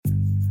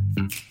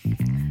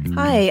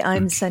Hi,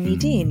 I'm Sunny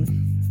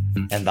Dean.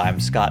 And I'm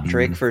Scott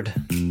Drakeford.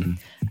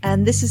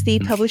 And this is the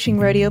Publishing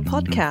Radio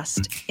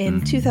podcast.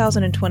 In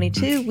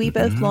 2022, we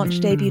both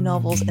launched debut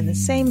novels in the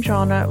same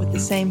genre with the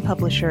same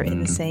publisher in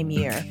the same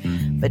year.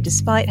 But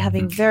despite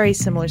having very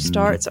similar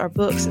starts, our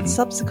books and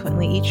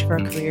subsequently each of our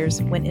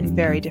careers went in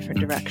very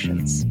different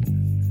directions.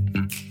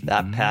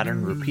 That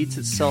pattern repeats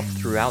itself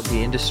throughout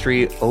the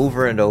industry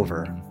over and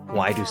over.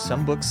 Why do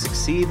some books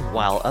succeed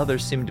while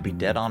others seem to be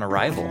dead on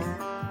arrival?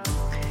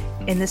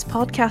 In this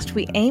podcast,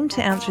 we aim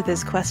to answer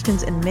these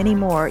questions and many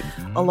more,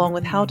 along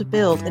with how to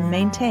build and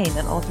maintain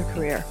an author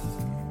career.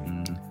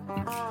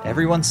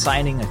 Everyone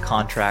signing a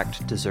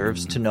contract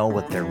deserves to know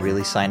what they're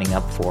really signing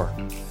up for.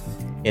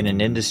 In an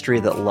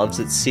industry that loves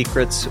its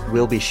secrets,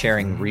 we'll be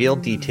sharing real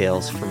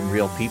details from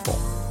real people.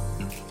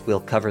 We'll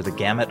cover the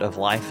gamut of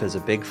life as a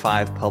Big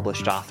Five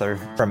published author,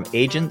 from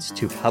agents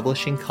to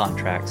publishing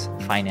contracts,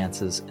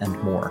 finances, and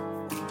more.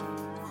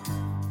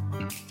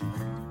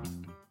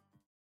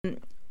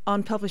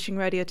 On Publishing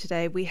Radio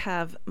today, we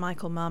have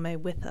Michael Mammay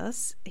with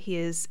us. He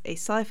is a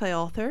sci-fi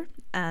author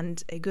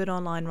and a good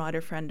online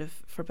writer friend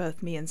for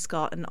both me and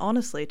Scott, and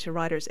honestly to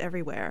writers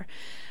everywhere.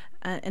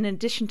 In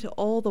addition to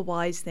all the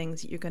wise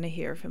things that you're going to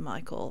hear from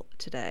Michael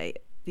today,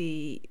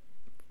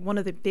 one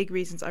of the big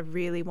reasons I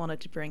really wanted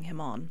to bring him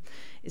on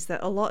is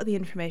that a lot of the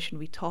information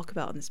we talk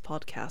about in this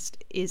podcast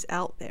is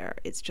out there.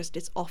 It's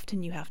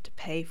often you have to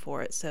pay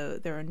for it. So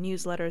there are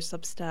newsletters,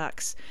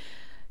 Substacks,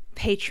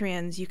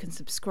 Patreons, you can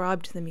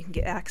subscribe to them, you can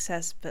get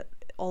access, but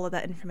all of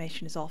that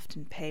information is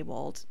often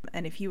paywalled.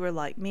 And if you were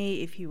like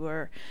me, if you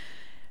were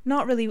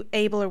not really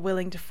able or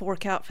willing to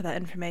fork out for that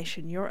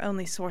information, your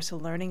only source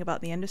of learning about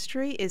the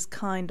industry is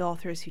kind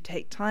authors who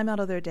take time out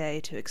of their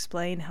day to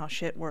explain how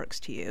shit works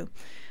to you.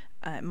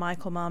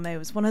 Michael Mammay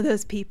was one of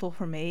those people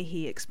for me.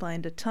 He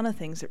explained a ton of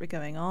things that were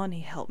going on. He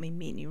helped me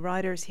meet new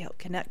writers. He helped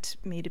connect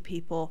me to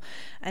people,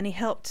 and he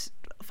helped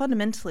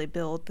fundamentally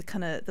build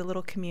the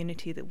little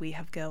community that we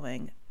have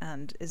going,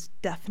 and is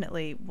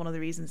definitely one of the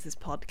reasons this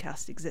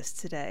podcast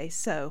exists today.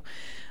 So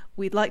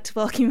we'd like to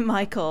welcome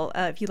Michael.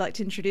 If you'd like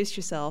to introduce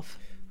yourself.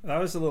 That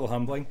was a little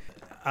humbling.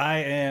 I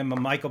am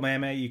Michael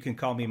Mammay. You can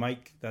call me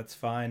Mike. That's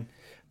fine.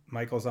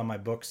 Michael's on my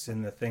books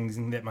and the things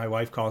that my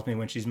wife calls me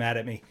when she's mad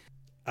at me.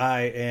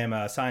 I am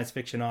a science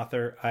fiction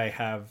author. I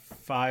have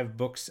 5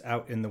 books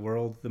out in the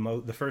world.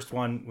 The first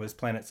one was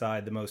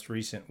Planetside. The most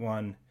recent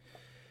one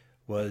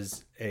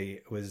was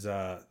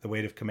The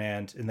Weight of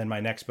Command, and then my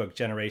next book,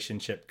 Generation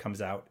Ship,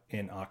 comes out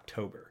in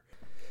October.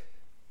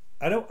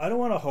 I don't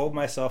want to hold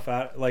myself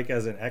out like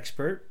as an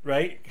expert,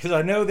 right? Because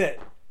I know that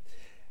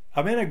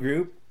I'm in a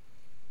group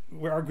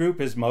where our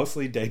group is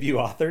mostly debut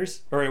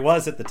authors, or it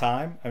was at the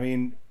time. I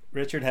mean,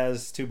 Richard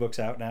has 2 books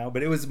out now,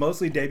 but it was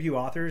mostly debut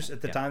authors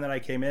at the time that I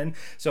came in.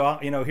 So,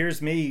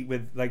 here's me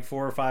with like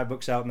 4 or 5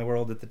 books out in the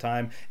world at the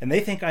time, and they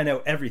think I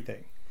know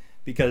everything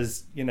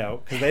because they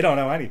don't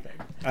know anything.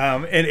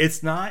 And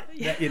it's not,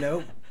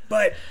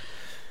 but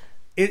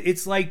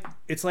it's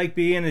like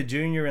being a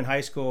junior in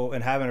high school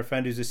and having a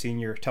friend who's a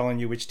senior telling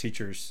you which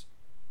teachers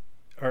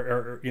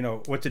or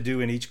what to do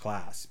in each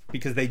class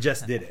because they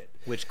just did it.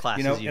 Which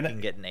classes you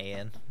can get an A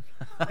in.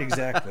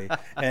 Exactly.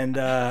 And,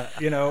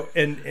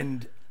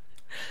 and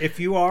if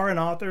you are an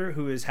author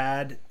who has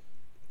had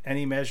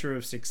any measure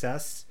of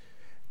success,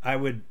 I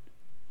would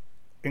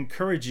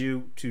encourage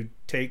you to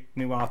take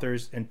new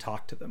authors and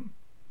talk to them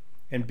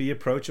and be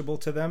approachable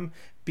to them,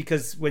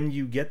 because when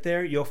you get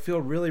there, you'll feel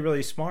really,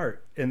 really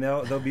smart, and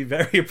they'll be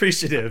very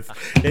appreciative,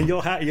 and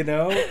you'll have,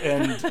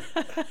 and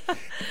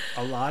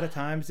a lot of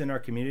times in our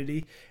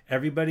community,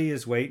 everybody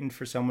is waiting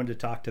for someone to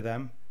talk to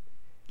them.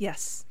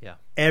 Yes. Yeah.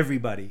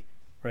 Everybody,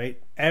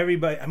 right?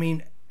 Everybody. I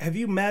mean, have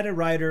you met a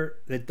writer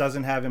that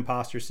doesn't have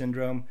imposter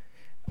syndrome?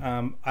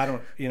 I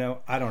don't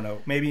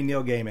know. Maybe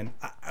Neil Gaiman.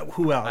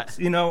 Who else?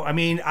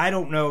 I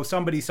don't know.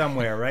 Somebody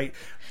somewhere, right?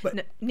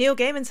 But Neil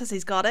Gaiman says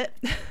he's got it.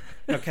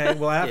 Okay.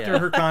 Well, after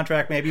her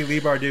contract, maybe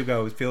Leigh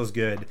Bardugo feels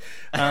good.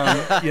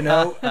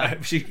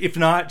 If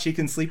not, she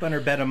can sleep on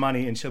her bed of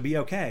money and she'll be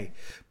okay.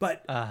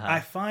 But I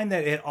find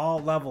that at all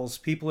levels,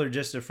 people are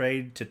just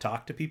afraid to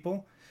talk to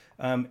people.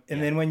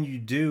 Then when you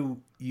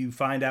do, you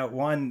find out,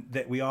 one,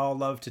 that we all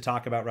love to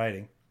talk about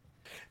writing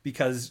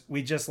because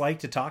we just like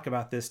to talk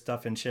about this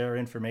stuff and share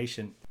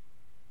information.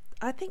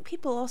 I think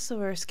people also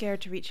are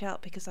scared to reach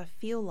out because I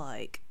feel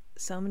like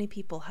so many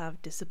people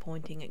have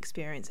disappointing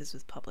experiences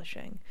with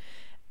publishing,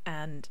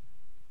 and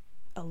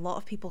a lot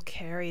of people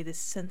carry this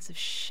sense of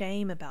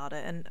shame about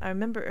it. And I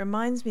remember it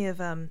reminds me of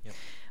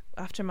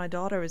after my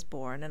daughter was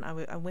born, and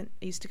I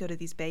used to go to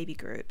these baby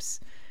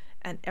groups,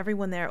 and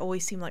everyone there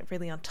always seemed like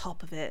really on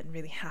top of it and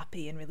really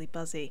happy and really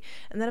buzzy.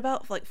 And then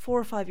about like 4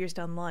 or 5 years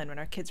down the line, when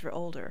our kids were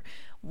older,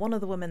 one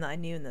of the women that I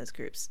knew in those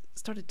groups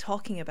started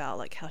talking about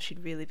like how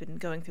she'd really been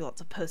going through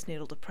lots of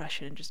postnatal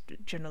depression and just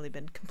generally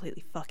been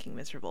completely fucking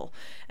miserable.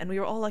 And we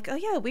were all like, oh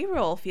yeah, we were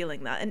all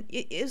feeling that. And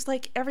it was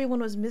like everyone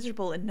was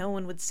miserable and no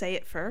one would say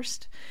it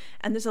first.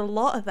 And there's a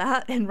lot of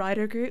that in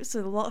writer groups.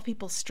 So a lot of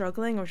people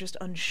struggling or just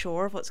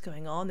unsure of what's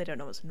going on. They don't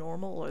know what's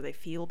normal, or they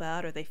feel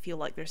bad, or they feel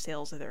like their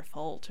sales are their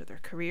fault, or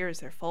their career is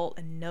their fault,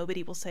 and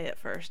nobody will say it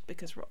first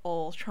because we're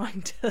all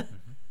trying to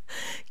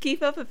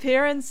keep up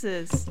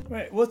appearances.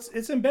 Right. Well,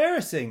 it's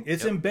embarrassing.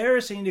 It's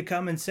embarrassing to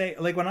come and say,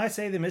 like when I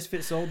say the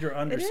Misfit Soldier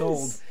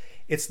undersold,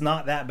 it's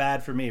not that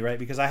bad for me, right?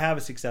 Because I have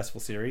a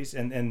successful series,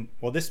 and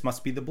well, this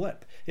must be the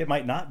blip. It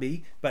might not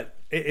be, but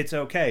it's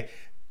okay.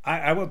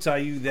 I will tell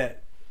you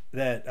that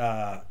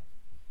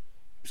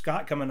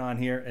Scott coming on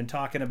here and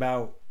talking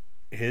about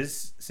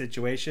his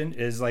situation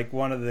is like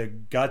one of the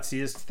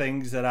gutsiest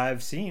things that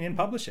I've seen in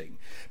publishing,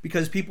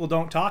 because people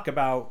don't talk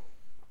about,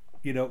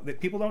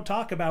 people don't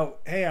talk about,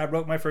 hey, I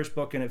wrote my first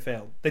book and it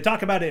failed. They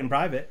talk about it in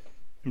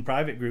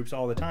private groups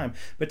all the time,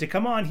 but to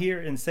come on here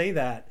and say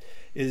that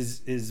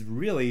is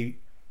really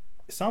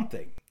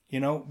something,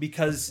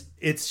 because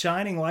it's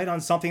shining light on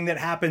something that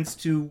happens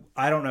to,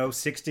 I don't know,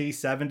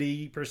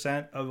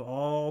 60-70% of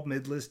all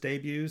mid-list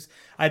debuts.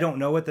 I don't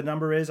know what the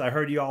number is. I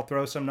heard you all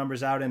throw some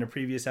numbers out in a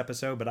previous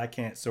episode, but I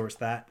can't source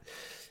that.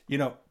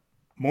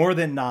 More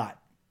than not,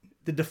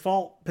 the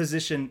default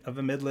position of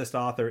a mid-list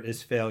author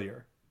is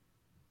failure,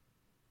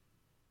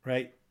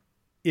 right?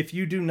 If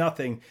you do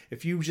nothing,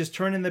 if you just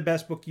turn in the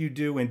best book you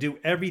do and do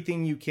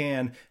everything you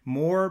can,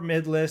 more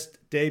mid-list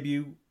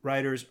debut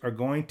writers are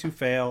going to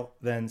fail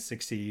than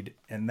succeed.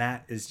 And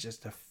that is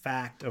just a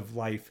fact of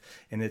life,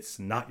 and it's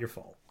not your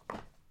fault.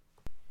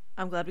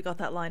 I'm glad we got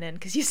that line in,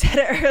 because you said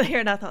it earlier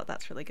and I thought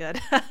that's really good.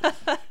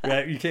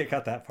 Yeah, you can't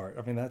cut that part.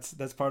 I mean,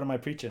 that's part of my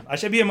preaching. I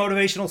should be a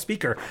motivational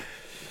speaker.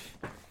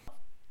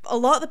 A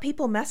lot of the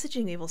people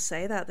messaging me will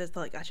say that. There's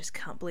like, I just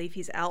can't believe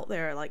he's out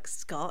there, like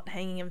Scott,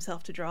 hanging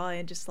himself to dry,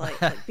 and just like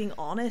being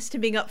honest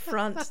and being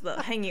upfront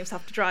that hanging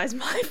himself to dry is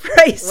my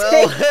phrasing.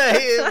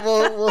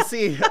 Well, we'll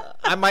see.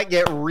 I might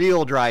get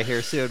real dry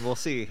here soon. We'll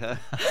see.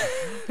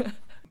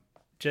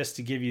 Just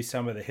to give you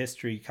some of the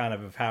history kind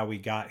of how we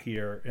got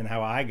here and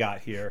how I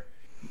got here,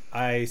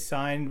 I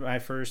signed my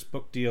first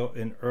book deal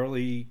in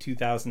early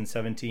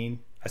 2017.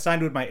 I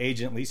signed with my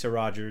agent, Lisa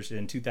Rogers,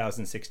 in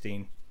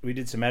 2016. We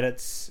did some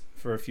edits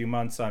for a few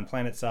months on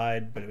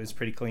Planetside, but it was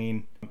pretty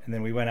clean. And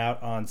then we went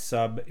out on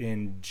sub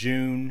in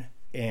June,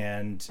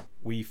 and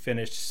we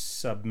finished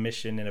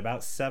submission in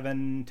about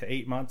 7 to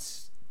 8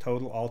 months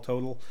all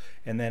total.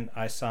 And then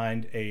I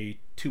signed a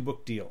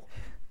 2-book deal,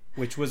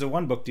 which was a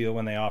 1-book deal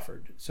when they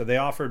offered. So they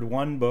offered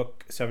 1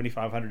 book,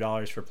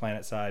 $7,500 for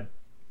Planetside.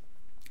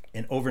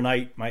 And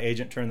overnight, my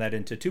agent turned that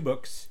into 2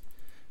 books,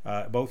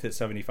 both at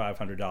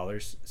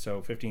 $7,500.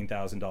 So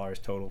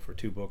 $15,000 total for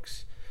 2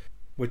 books,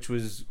 which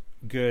was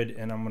good.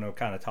 And I'm going to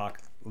kind of talk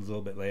a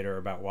little bit later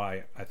about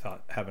why I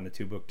thought having a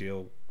 2-book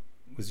deal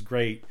was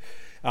great.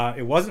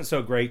 It wasn't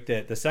so great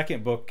that the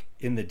second book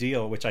in the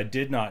deal, which I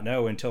did not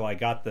know until I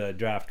got the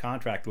draft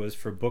contract, was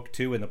for book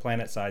 2 in the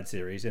Planetside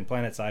series, and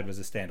Planetside was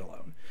a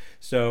standalone.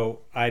 So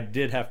I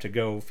did have to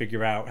go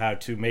figure out how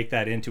to make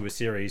that into a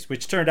series,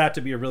 which turned out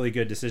to be a really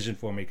good decision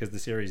for me because the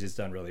series has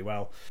done really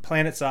well.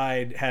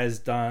 Planetside has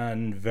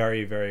done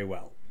very, very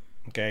well.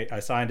 Okay, I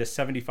signed a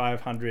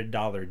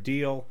 $7,500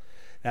 deal.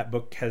 That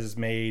book has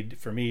made,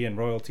 for me, in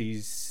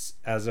royalties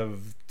as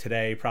of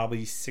today,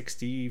 probably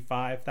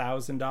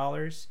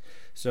 $65,000.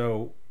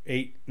 So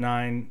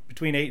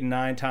between 8 and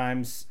 9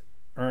 times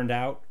earned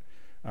out.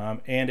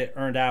 And it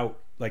earned out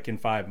like in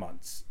 5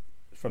 months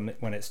from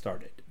when it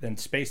started. Then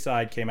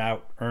Spaceside came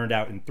out, earned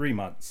out in 3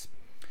 months.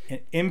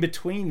 And in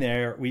between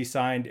there, we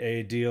signed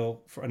a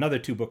deal for another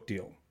 2-book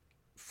deal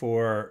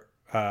for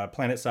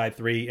Planetside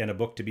 3 and a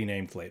book to be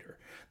named later.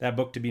 That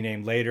book to be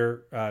named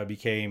later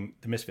became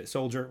The Misfit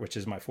Soldier, which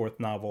is my 4th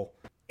novel.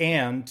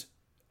 And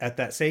at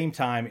that same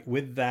time,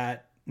 with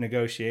that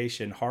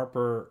negotiation,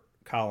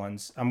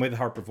 HarperCollins, I'm with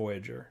Harper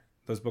Voyager.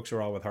 Those books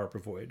are all with Harper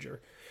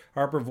Voyager.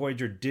 Harper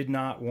Voyager did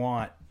not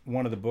want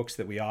one of the books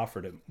that we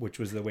offered him, which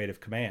was The Weight of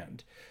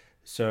Command.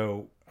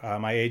 So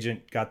my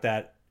agent got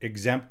that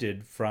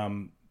exempted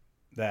from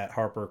that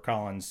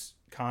HarperCollins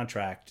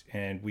contract,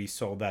 and we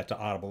sold that to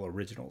Audible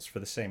Originals for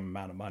the same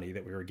amount of money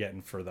that we were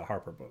getting for the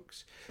Harper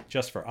books,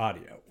 just for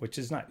audio, which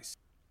is nice.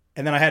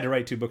 And then I had to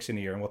write 2 books in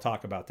a year, and we'll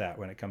talk about that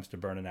when it comes to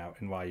burning out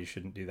and why you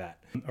shouldn't do that,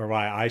 or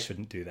why I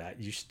shouldn't do that.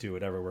 You should do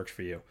whatever works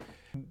for you.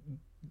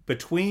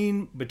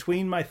 Between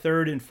my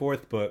 3rd and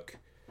 4th book,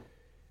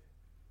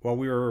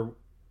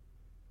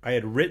 I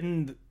had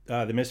written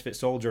The Misfit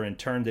Soldier and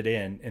turned it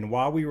in. And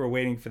while we were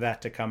waiting for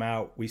that to come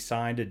out, we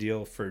signed a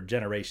deal for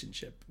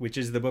Generationship, which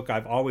is the book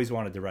I've always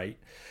wanted to write.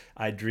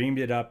 I dreamed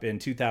it up in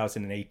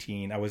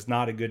 2018. I was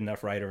not a good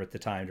enough writer at the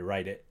time to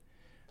write it.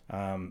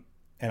 And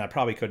I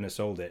probably couldn't have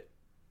sold it.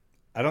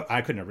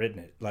 I couldn't have written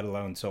it, let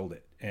alone sold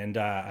it. And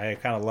I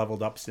kind of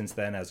leveled up since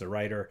then as a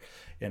writer,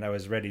 and I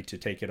was ready to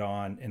take it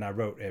on. And I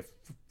wrote a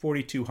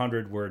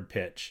 4,200 word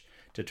pitch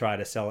to try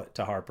to sell it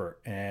to Harper,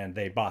 and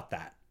they bought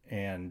that.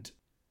 And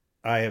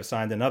I have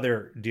signed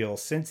another deal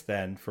since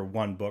then for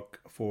 1 book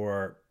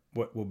for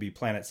what will be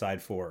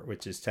Planetside 4,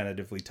 which is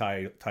tentatively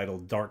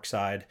titled Dark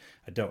Side.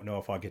 I don't know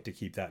if I'll get to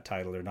keep that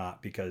title or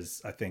not,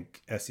 because I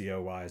think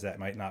SEO wise that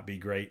might not be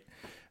great.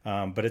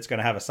 But it's going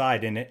to have a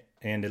side in it,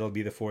 and it'll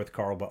be the fourth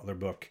Carl Butler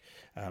book.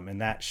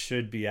 And that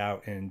should be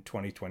out in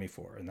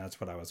 2024. And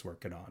that's what I was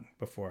working on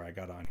before I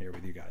got on here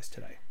with you guys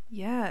today.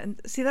 Yeah, and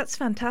see, that's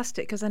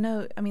fantastic, because I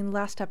know, I mean,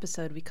 last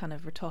episode we kind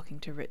of were talking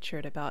to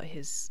Richard about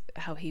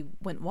how he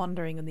went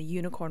wandering in the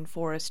unicorn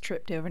forest,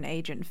 tripped over an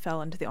agent, and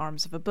fell into the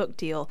arms of a book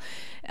deal,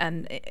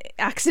 and it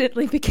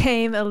accidentally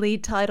became a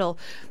lead title.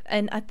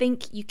 And I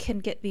think you can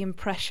get the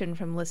impression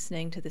from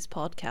listening to this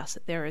podcast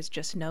that there is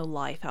just no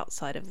life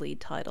outside of lead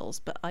titles,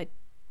 but I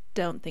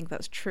don't think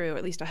that's true, or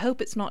at least I hope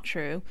it's not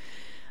true.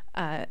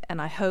 And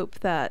I hope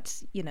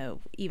that, you know,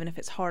 even if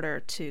it's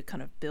harder to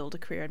kind of build a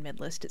career in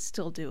mid-list, it's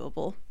still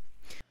doable.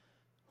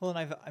 Well,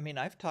 and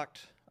I've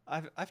talked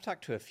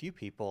to a few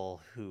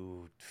people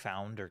who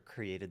found or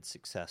created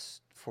success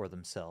for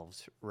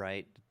themselves,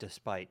 right?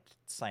 Despite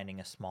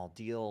signing a small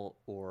deal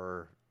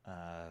or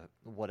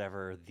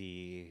whatever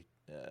the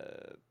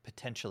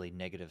potentially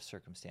negative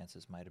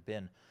circumstances might have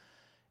been.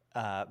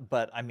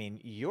 But I mean,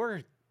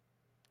 your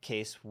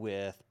case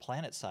with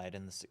PlanetSide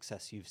and the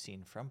success you've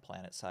seen from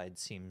PlanetSide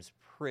seems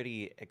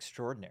pretty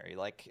extraordinary.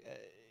 Like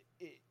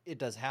it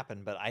does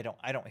happen, but I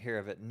don't hear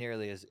of it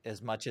nearly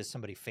as much as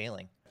somebody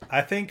failing.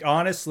 I think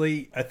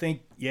honestly,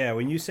 yeah,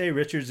 when you say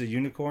Richard's a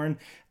unicorn,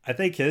 I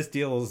think his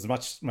deal is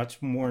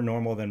much more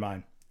normal than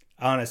mine.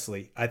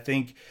 Honestly, I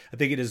think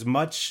it is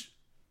much.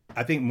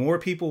 I think more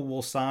people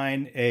will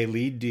sign a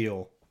lead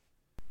deal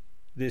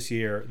this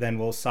year than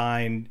will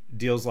sign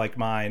deals like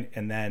mine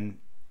and then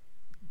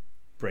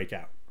break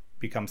out,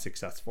 become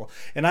successful.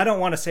 And I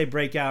don't want to say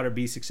break out or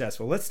be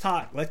successful.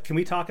 Can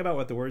we talk about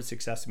what the word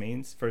success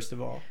means, first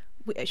of all?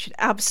 We should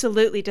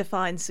absolutely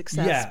define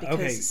success, because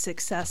okay.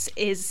 Success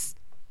is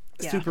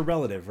super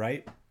relative,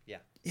 right? Yeah.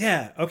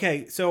 Yeah.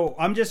 Okay. So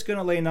I'm just going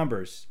to lay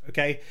numbers.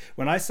 Okay.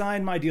 When I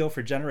signed my deal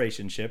for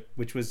Generationship,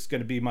 which was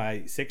going to be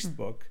my sixth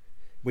book,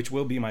 which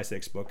will be my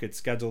sixth book, it's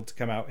scheduled to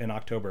come out in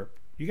October.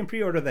 You can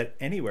pre-order that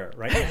anywhere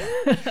right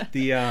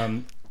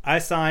now. I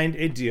signed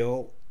a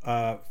deal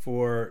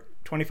for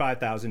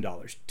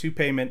 $25,000, 2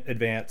 payment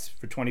advance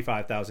for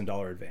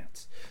 $25,000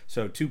 advance.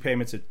 So 2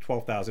 payments at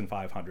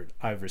 $12,500.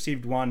 I've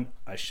received one.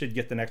 I should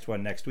get the next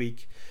one next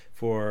week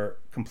for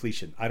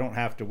completion. I don't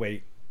have to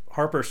wait.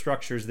 Harper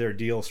structures their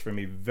deals for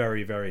me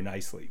very, very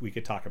nicely. We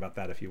could talk about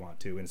that if you want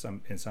to in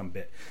some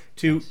bit.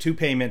 Two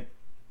payment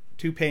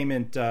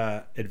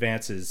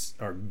advances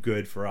are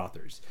good for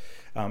authors,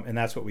 and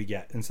that's what we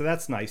get. And so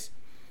that's nice.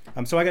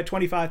 So I got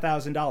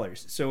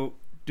 $25,000. So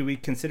do we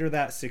consider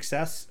that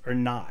success or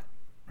not?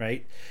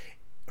 Right?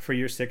 For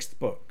your sixth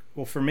book.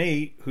 Well, for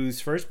me,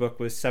 whose first book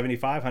was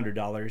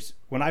 $7,500,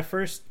 when I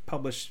first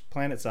published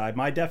PlanetSide,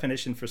 my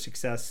definition for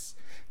success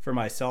for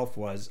myself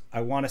was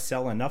I want to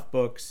sell enough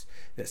books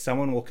that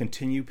someone will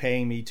continue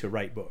paying me to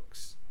write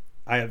books.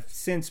 I have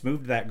since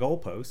moved that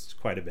goalpost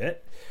quite a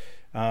bit.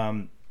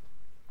 So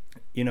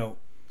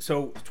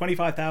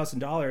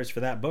 $25,000 for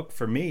that book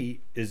for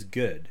me is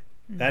good.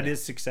 Mm-hmm. That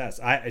is success.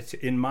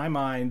 In my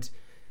mind,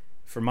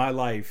 for my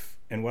life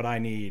and what I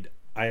need,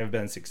 I have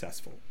been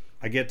successful.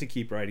 I get to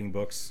keep writing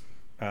books,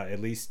 at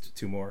least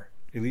 2 more,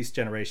 at least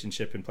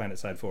Generationship and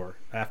PlanetSide 4.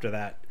 After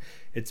that,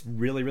 it's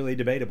really, really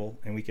debatable,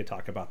 and we could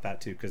talk about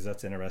that too, because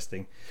that's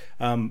interesting.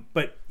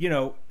 But,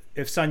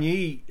 if Sun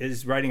Yi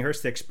is writing her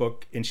 6th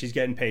book and she's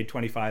getting paid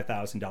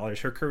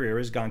 $25,000, her career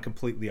has gone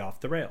completely off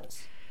the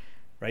rails,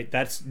 right?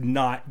 That's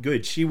not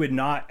good. She would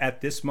not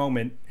at this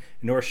moment,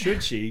 nor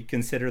should she,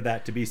 consider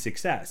that to be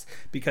success,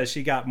 because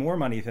she got more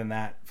money than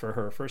that for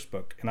her first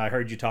book. And I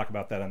heard you talk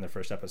about that on the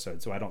first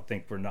episode, so I don't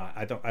think you're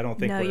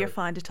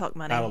fine to talk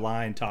money. Out of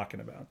line talking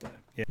about that.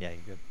 Yeah, you're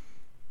good.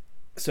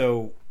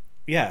 So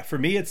yeah, for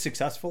me it's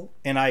successful,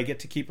 and I get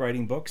to keep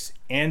writing books,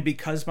 and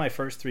because my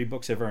first 3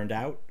 books have earned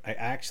out, I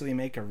actually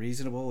make a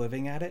reasonable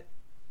living at it.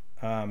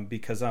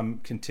 Because I'm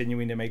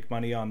continuing to make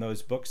money on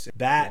those books.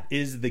 That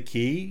is the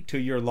key to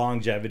your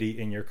longevity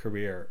in your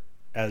career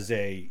as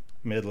a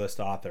mid-list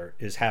author,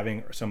 is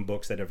having some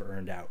books that have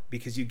earned out,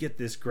 because you get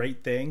this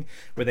great thing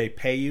where they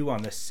pay you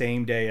on the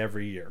same day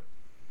every year,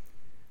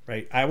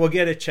 right? I will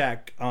get a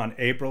check on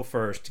April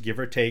 1st, give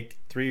or take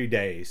 3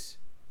 days,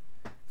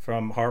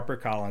 from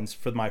HarperCollins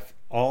for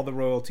all the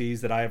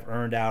royalties that I have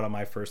earned out on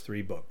my first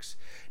 3 books.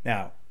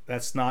 Now,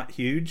 that's not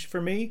huge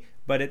for me,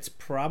 but it's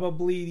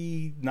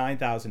probably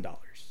 $9,000.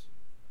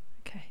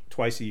 Okay.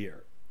 Twice a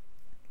year.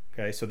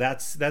 Okay, so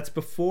that's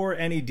before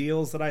any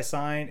deals that I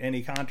sign,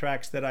 any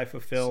contracts that I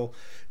fulfill,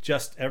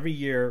 just every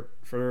year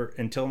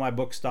until my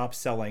book stops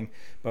selling.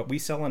 But we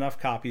sell enough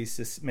copies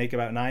to make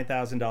about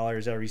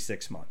 $9,000 every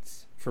 6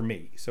 months for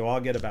me. So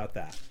I'll get about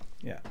that.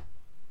 Yeah.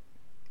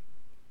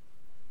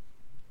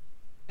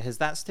 Has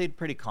that stayed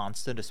pretty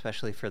constant,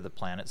 especially for the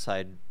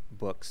PlanetSide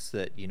books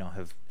that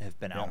have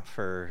been out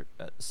for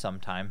some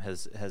time?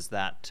 Has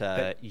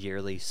that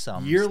yearly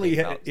sum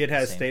it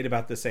has stayed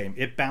about the same.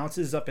 It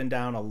bounces up and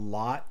down a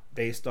lot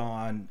based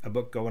on a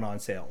book going on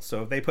sale.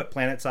 So if they put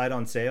PlanetSide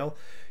on sale,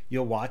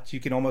 you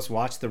can almost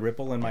watch the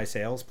ripple in my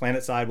sales.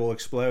 PlanetSide will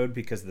explode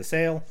because of the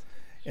sale,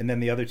 and then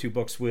the other 2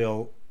 books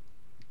will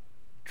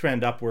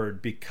trend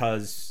upward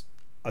because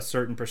a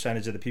certain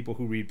percentage of the people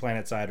who read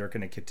Planetside are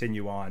going to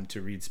continue on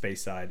to read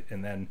Spaceside,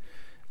 and then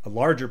a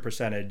larger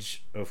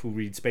percentage of who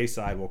read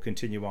Spaceside will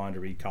continue on to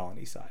read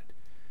Colonyside.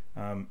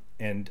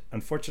 And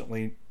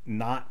unfortunately,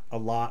 not a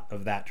lot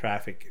of that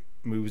traffic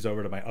moves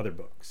over to my other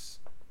books.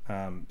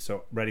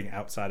 So writing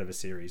outside of a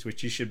series,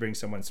 which you should bring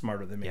someone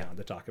smarter than me on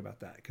to talk about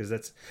that, because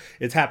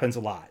it happens a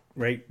lot,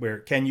 right? Where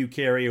can you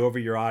carry over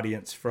your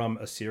audience from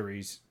a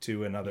series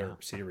to another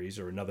series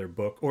or another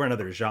book or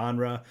another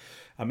genre?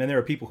 And there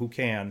are people who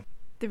can.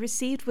 The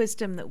received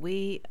wisdom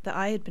that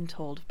I had been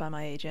told by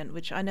my agent,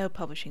 which I know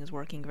publishing is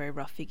working very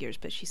rough figures,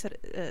 but she said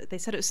they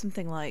said it was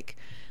something like,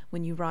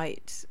 when you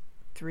write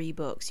 3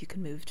 books, you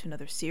can move to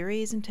another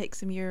series and take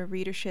some of your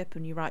readership.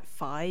 When you write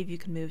 5, you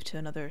can move to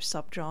another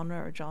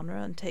subgenre or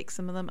genre and take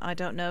some of them. I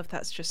don't know if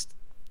that's just,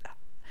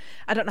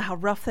 I don't know how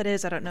rough that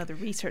is. I don't know the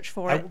research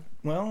for it.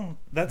 Well,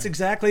 that's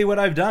exactly what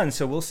I've done.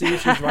 So we'll see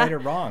if she's right or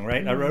wrong,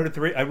 right? I wrote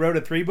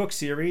a 3-book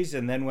series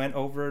and then went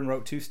over and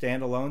wrote 2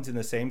 standalones in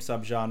the same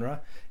subgenre.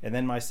 And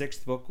then my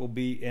 6th book will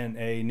be in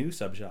a new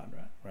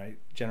subgenre, right?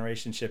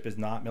 Generation Ship is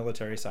not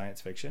military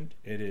science fiction.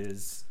 It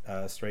is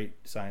straight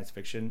science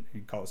fiction. You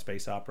can call it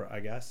space opera,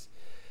 I guess.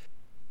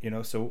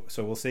 So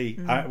we'll see.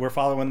 We're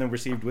following the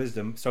received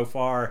wisdom. So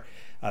far,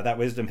 that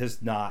wisdom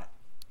has not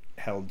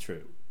held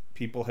true.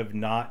 People have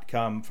not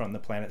come from the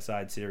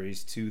Planetside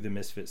series to the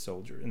Misfit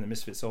Soldier, and the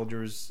Misfit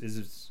Soldier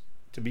is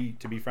to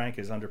be frank,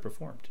 is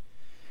underperformed,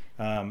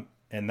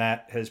 and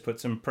that has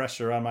put some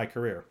pressure on my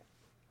career.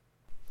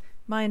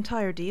 My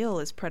entire deal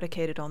is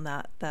predicated on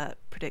that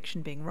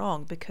prediction being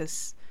wrong,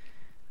 because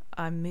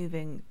I'm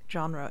moving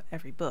genre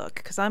every book,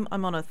 because I'm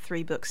on a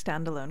 3-book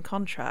standalone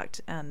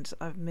contract, and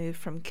I've moved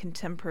from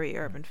contemporary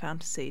urban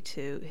fantasy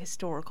to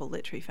historical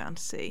literary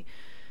fantasy,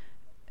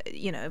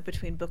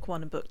 between book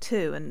 1 and book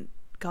 2, and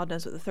God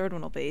knows what the 3rd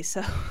one will be.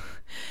 So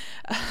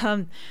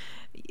I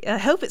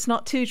hope it's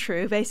not too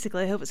true.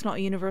 Basically, I hope it's not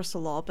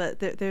universal law, but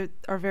there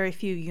are very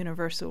few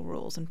universal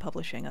rules in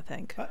publishing, I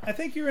think. I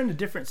think you're in a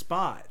different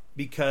spot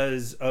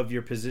because of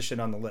your position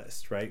on the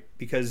list, right?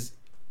 Because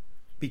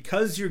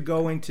you're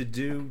going to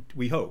do,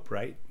 we hope,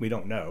 right? We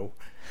don't know.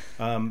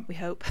 We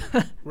hope.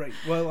 Right.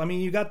 Well, I mean,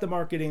 you got the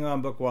marketing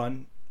on book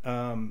 1,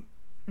 and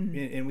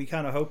we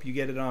kind of hope you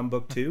get it on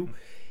book 2.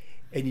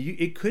 And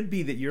it could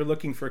be that you're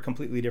looking for a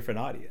completely different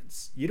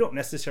audience. You don't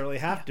necessarily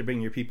have to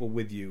bring your people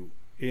with you.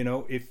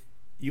 If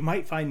you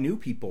might find new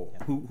people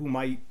who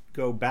might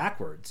go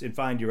backwards and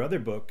find your other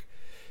book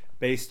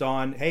based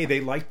on, hey,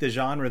 they like the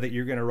genre that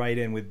you're going to write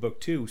in with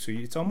book 2. So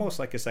it's almost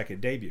like a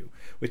second debut,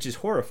 which is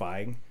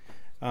horrifying.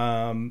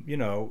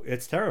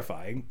 It's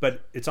terrifying,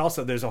 but it's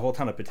also, there's a whole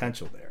ton of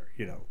potential there,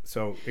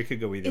 so it could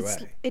go either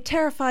way. It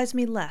terrifies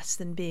me less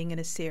than being in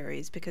a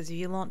series, because if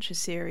you launch a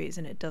series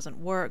and it doesn't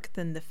work,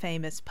 then the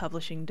famous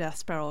publishing death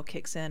spiral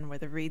kicks in, where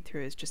the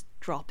read-through is just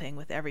dropping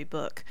with every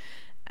book,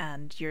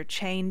 and you're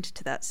chained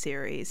to that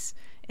series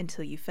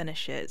until you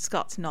finish it.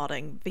 Scott's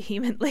nodding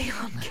vehemently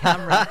on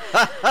camera.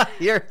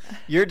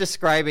 You're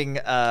describing.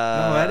 No,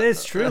 that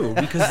is true,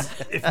 because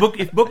if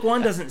book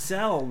 1 doesn't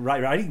sell,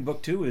 writing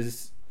book 2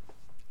 is,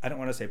 I don't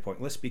want to say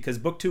pointless, because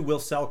book 2 will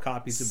sell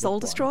copies of book 1. Soul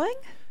destroying?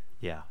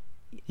 Yeah.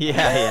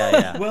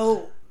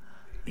 Well,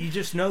 you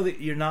just know that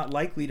you're not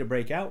likely to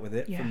break out with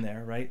it from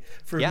there, right?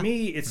 For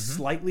me, it's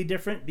slightly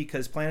different,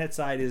 because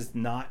Planetside is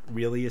not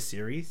really a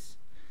series.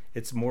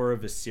 It's more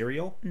of a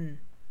serial.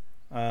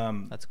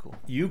 That's cool.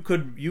 You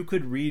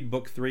could read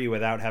book 3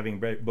 without having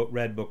read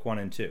book 1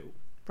 and 2.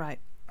 Right.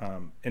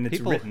 And it's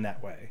written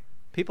that way.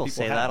 People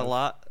say that a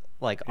lot.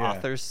 Like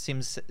authors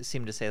seem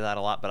to say that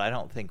a lot, but I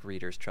don't think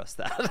readers trust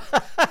that.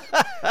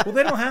 Well,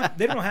 they don't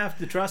have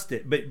to trust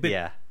it, but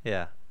yeah.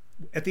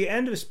 At the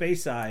end of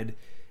Spaceside,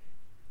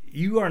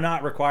 you are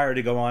not required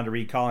to go on to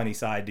read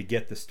Colonyside to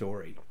get the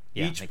story.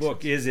 Yeah, each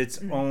book is its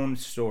own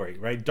story,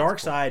 right?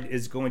 Darkside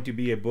is going to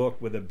be a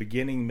book with a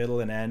beginning, middle,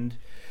 and end.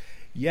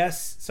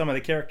 Yes, some of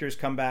the characters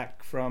come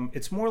back from.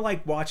 It's more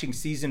like watching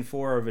season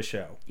 4 of a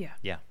show.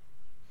 Yeah.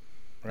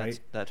 Right.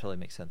 That totally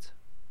makes sense.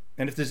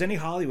 And if there's any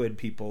Hollywood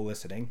people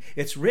listening,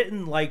 it's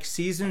written like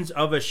seasons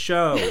of a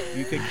show.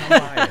 You could come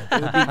by it.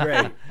 It would be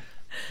great.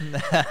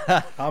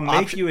 I'll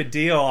make you a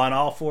deal on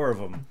all 4 of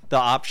them. The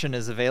option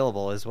is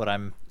available, is what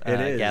I'm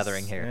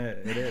gathering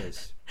here. It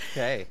is.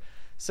 Okay.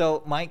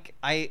 So, Mike,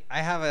 I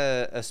have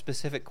a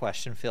specific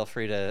question. Feel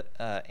free to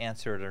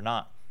answer it or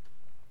not.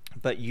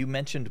 But you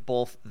mentioned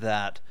both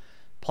that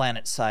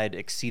Planetside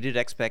exceeded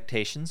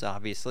expectations,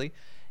 obviously,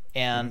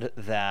 and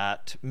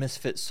that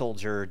Misfit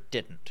Soldier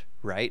didn't.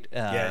 Right?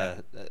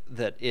 That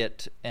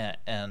it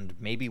and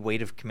maybe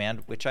Weight of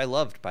Command, which I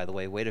loved, by the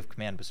way. Weight of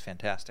Command was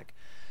fantastic.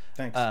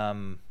 Thanks.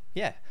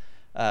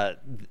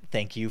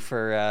 Thank you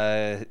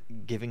for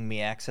giving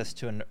me access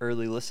to an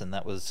early listen.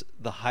 That was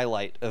the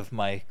highlight of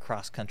my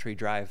cross-country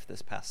drive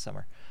this past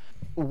summer.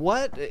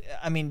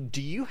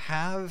 Do you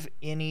have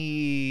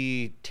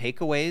any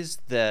takeaways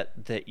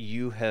that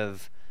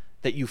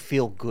you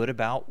feel good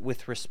about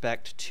with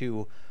respect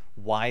to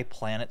why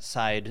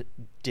PlanetSide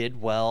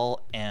did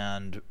well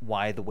and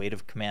why The Weight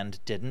of Command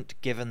didn't,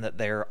 given that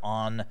they're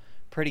on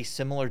pretty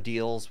similar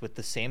deals with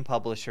the same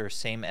publisher,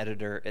 same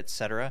editor,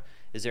 etc.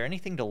 Is there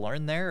anything to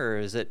learn there, or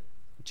is it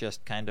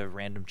just kind of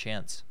random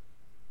chance?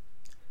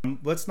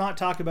 Let's not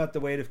talk about The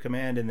Weight of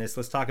Command in this.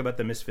 Let's talk about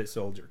The Misfit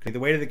Soldier. The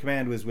Weight of the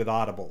Command was with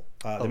Audible.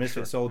 The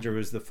Misfit Soldier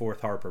was the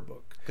fourth Harper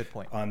book. Good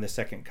point. On the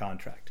second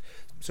contract.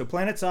 So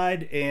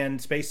PlanetSide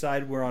and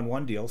Spaceside were on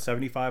one deal,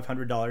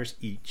 $7,500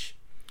 each.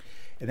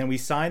 And then we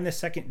signed the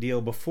second deal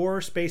before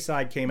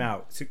Spaceside came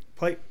out. So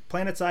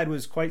PlanetSide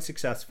was quite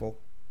successful,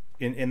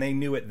 and they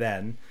knew it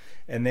then.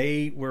 And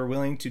they were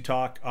willing to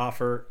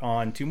offer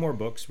on 2 more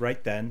books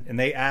right then. And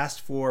they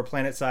asked for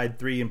PlanetSide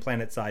 3 and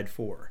PlanetSide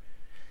 4.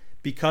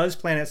 Because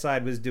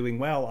PlanetSide was doing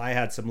well, I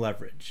had some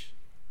leverage.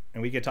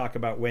 And we could talk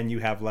about when you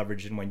have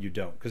leverage and when you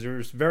don't. Because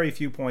there's very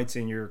few points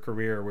in your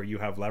career where you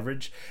have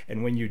leverage.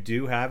 And when you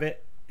do have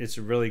it, it's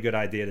a really good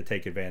idea to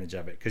take advantage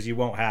of it, because you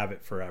won't have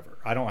it forever.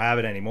 I don't have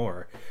it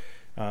anymore.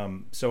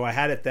 So I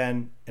had it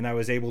then, and I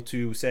was able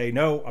to say,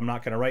 no, I'm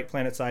not going to write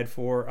PlanetSide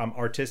 4.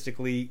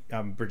 Artistically,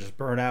 I'm just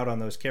burnt out on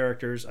those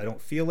characters. I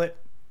don't feel it.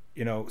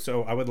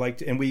 So I would like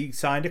to, and we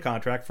signed a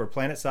contract for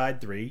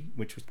PlanetSide 3,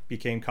 which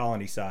became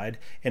Colonyside,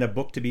 and a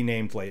book to be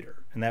named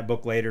later. And that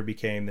book later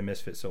became The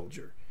Misfit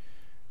Soldier.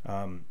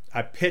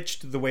 I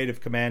pitched The Weight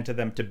of Command to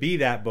them to be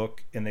that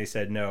book, and they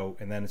said no.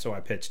 And then so I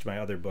pitched my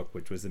other book,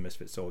 which was The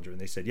Misfit Soldier, and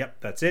they said, yep,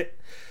 that's it.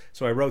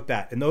 So I wrote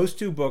that. And those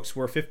 2 books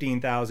were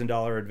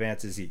 $15,000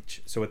 advances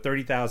each. So at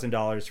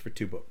 $30,000 for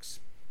 2 books.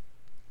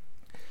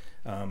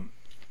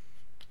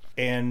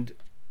 And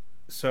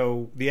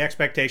so the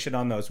expectation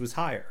on those was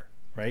higher.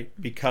 Right?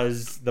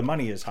 Because the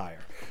money is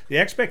higher. The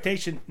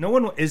expectation, no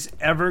one is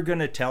ever going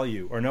to tell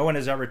you, or no one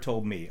has ever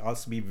told me, I'll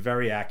be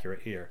very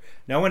accurate here.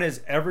 No one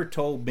has ever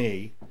told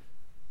me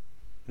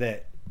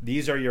that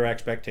these are your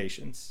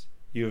expectations.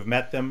 You have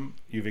met them,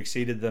 you've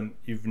exceeded them,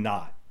 you've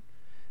not.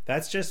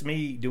 That's just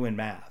me doing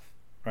math,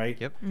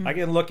 right? Yep. I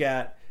can look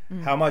at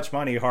how much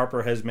money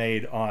Harper has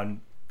made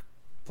on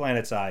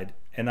PlanetSide,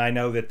 and I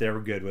know that they're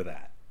good with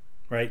that,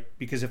 right?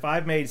 Because if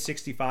I've made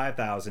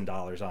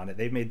 $65,000 on it,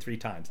 they've made 3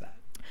 times that.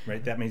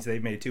 Right, that means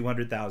they've made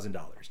 $200,000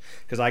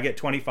 because I get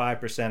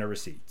 25% of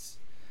receipts.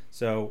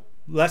 So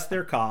less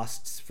their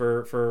costs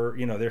for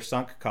their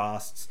sunk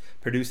costs,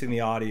 producing the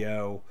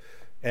audio,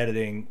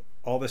 editing,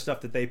 all the stuff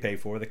that they pay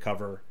for, the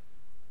cover.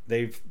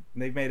 They've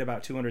made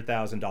about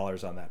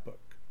 $200,000 on that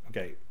book.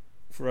 Okay,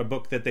 for a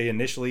book that they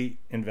initially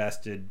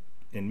invested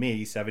in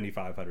me,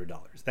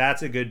 $7,500.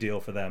 That's a good deal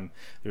for them.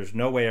 There's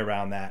no way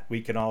around that.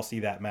 We can all see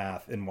that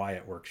math and why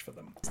it works for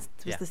them. This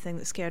was the thing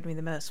that scared me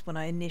the most when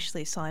I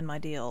initially signed my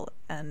deal,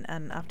 and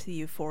after the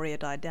euphoria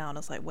died down, I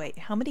was like, wait,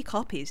 how many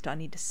copies do I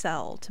need to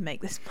sell to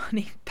make this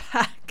money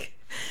back?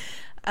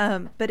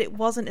 But it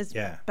wasn't as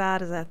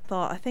bad as I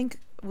thought. I think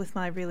with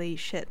my really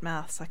shit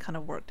maths, I kind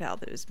of worked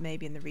out that it was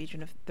maybe in the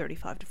region of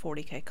 35 to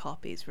 40k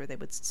copies where they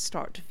would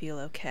start to feel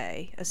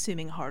okay,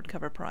 assuming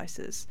hardcover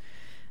prices.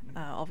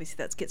 Obviously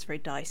that gets very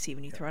dicey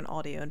when you throw in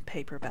audio and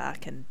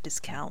paperback and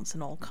discounts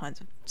and all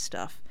kinds of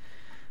stuff,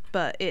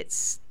 but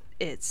it's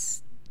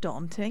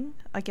daunting,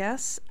 I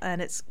guess.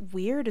 And it's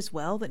weird as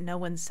well that no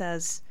one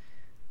says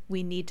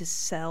we need to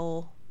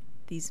sell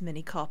these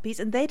many copies,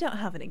 and they don't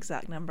have an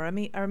exact number. I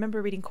mean, I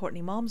remember reading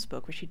Courtney Mom's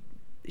book where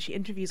she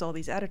interviews all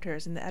these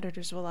editors, and the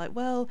editors were like,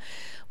 well,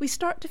 we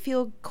start to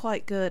feel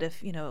quite good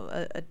if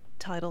a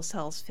title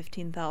sells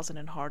 15,000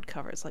 in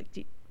hardcover. It's like,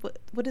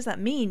 what does that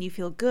mean? You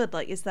feel good?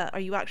 Like, are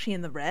you actually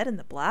in the red and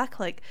the black?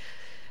 Like,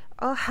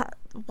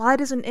 why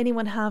doesn't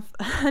anyone have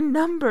a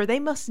number? They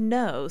must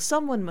know.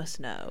 Someone must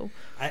know.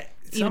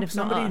 Even if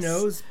somebody not us.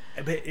 knows,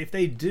 but if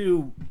they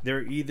do,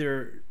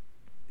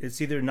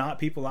 it's either not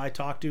people I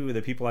talk to, or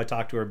the people I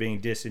talk to are being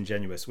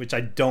disingenuous, which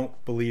I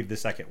don't believe the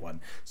second one.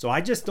 So I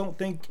just don't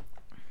think,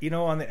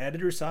 on the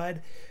editor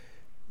side,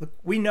 look,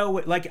 we know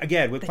it, like,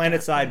 again, with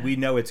PlanetSide, we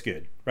know it's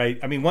good, right?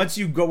 I mean, once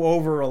you go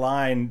over a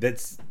line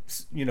that's,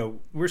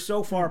 we're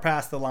so far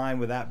past the line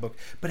with that book.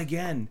 But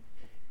again,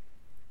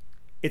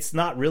 it's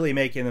not really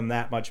making them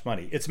that much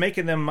money. It's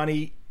making them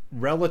money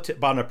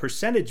relative on a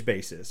percentage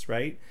basis,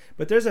 right?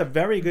 But there's a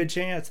very good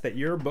chance that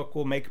your book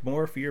will make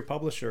more for your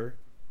publisher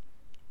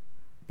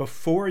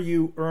before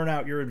you earn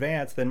out your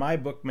advance than my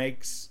book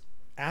makes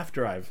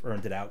after I've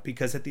earned it out,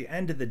 because at the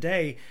end of the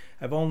day,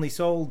 I've only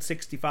sold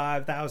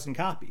 65,000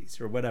 copies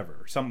or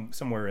whatever,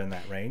 somewhere in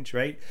that range,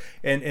 right?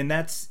 And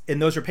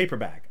those are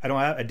paperback.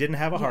 I didn't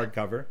have a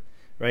hardcover,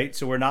 right?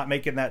 So we're not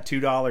making that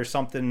 $2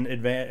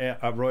 something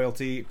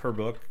royalty per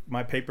book.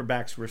 My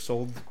paperbacks were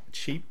sold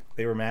cheap.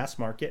 They were mass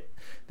market.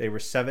 They were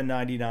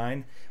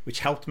 $7.99, which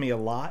helped me a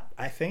lot,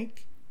 I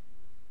think.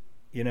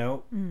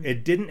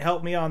 It didn't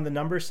help me on the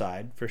number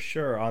side, for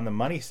sure, on the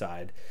money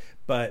side,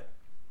 but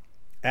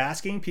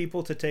asking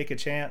people to take a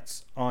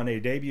chance on a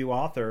debut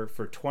author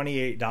for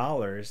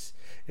 $28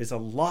 is a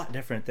lot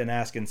different than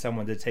asking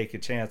someone to take a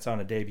chance on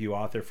a debut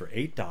author for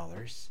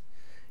 $8.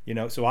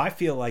 So I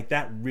feel like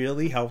that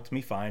really helped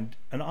me find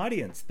an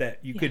audience that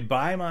you could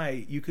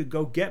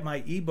go get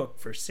my ebook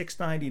for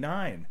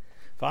 $6.99,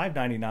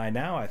 $5.99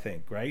 now, I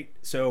think, right?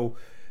 So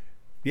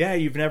yeah,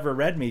 you've never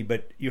read me,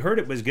 but you heard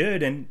it was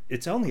good, and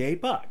it's only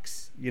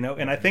 $8,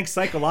 and I think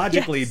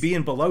psychologically Yes.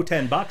 being below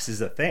 $10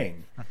 is a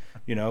thing.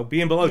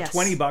 Being below Yes,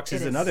 $20 it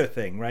is is. another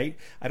thing, right?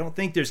 I don't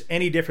think there's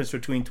any difference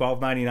between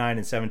 $12.99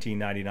 and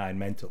 $17.99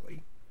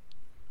 mentally.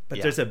 But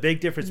Yeah. there's a big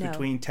difference No.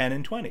 between 10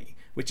 and 20,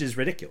 which is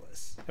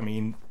ridiculous. I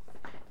mean,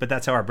 but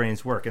that's how our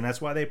brains work, and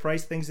that's why they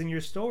price things in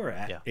your store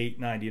at Yeah.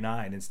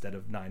 $8.99 instead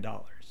of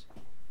 $9.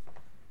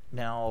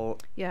 Now,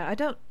 Yeah, I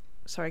don't.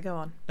 Sorry, go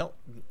on. no,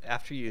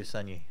 after you,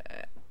 Sunny.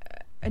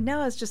 And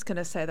now I was just going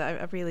to say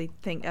that I really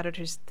think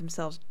editors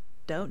themselves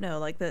don't know.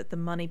 Like the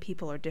money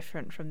people are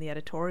different from the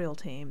editorial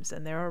teams,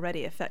 and they're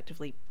already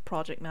effectively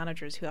project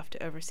managers who have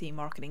to oversee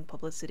marketing,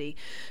 publicity,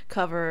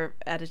 cover,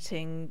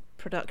 editing,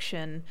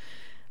 production,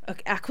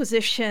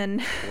 acquisition,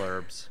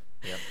 Blurbs.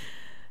 Yep.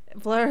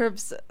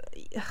 blurbs.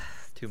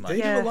 Too much. They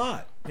Yeah. do a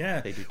lot.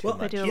 Yeah. They do too well,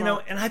 much. They do a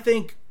lot. And I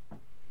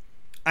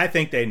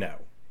think they know.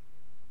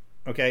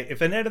 Okay, if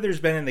an editor's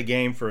been in the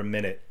game for a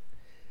minute,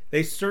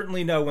 they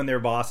certainly know when their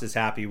boss is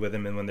happy with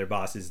them and when their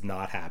boss is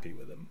not happy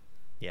with them.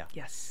 Yeah.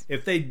 Yes.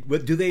 If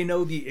do they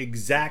know the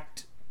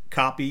exact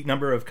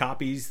number of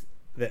copies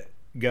that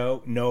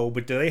go? No,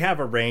 but do they have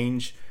a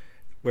range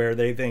where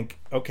they think,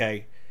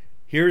 okay,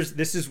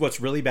 this is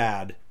what's really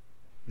bad,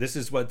 this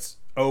is what's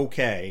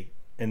okay,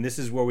 and this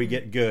is where we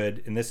get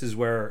good, and this is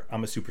where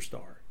I'm a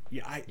superstar.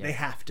 Yeah, they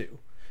have to.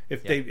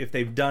 If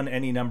they've done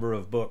any number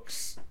of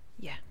books,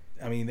 Yeah.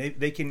 I mean,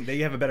 they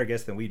have a better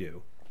guess than we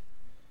do.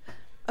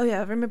 Oh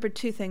yeah, I've remembered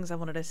two things I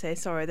wanted to say.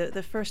 Sorry,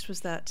 the first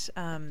was that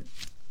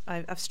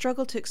I've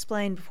struggled to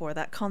explain before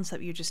that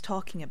concept you're just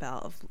talking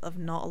about of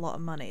not a lot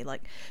of money.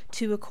 Like,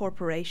 to a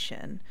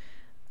corporation,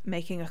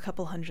 making a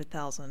couple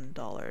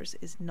 $100,000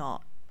 is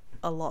not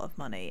a lot of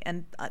money,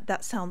 and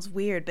that sounds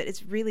weird, but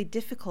it's really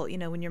difficult.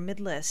 When you're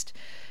mid-list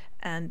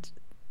and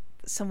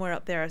somewhere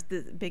up there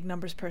the big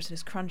numbers person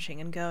is crunching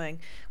and going,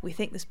 we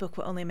think this book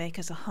will only make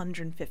us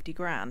 150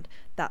 grand.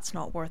 That's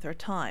not worth our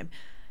time.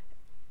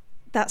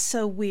 That's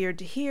so weird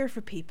to hear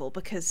for people,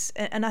 because,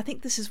 and I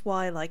think this is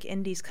why like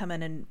indies come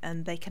in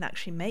and they can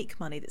actually make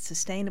money that's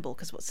sustainable,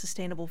 because what's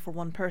sustainable for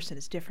one person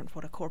is different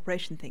from what a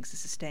corporation thinks is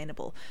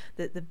sustainable.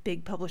 The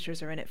big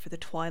publishers are in it for the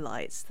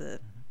Twilights, the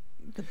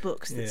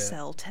books that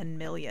sell 10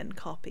 million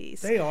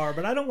copies. They are,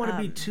 but I don't want to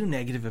be too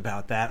negative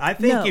about that. I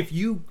think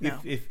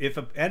No. if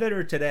an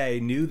editor today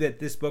knew that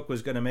this book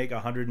was going to make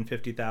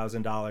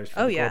 $150,000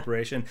 for the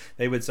corporation,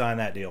 they would sign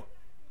that deal.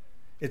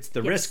 It's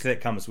the risk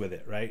that comes with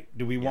it, right?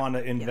 Do we want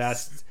to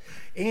invest? Yes.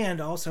 And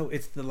also,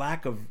 it's the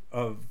lack of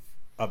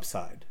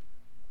upside,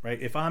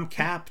 right? If I'm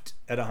capped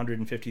at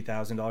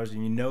 $150,000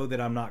 and you know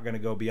that I'm not going to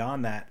go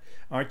beyond that,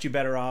 aren't you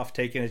better off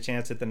taking a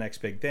chance at the next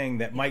big thing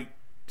that might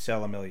sell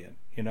 1 million?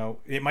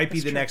 It might be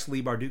the next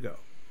Lee Bardugo.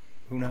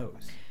 Who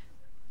knows?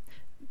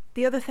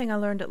 The other thing I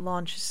learned at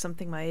launch is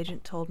something my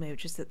agent told me,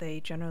 which is that they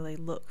generally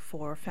look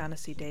for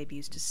fantasy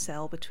debuts to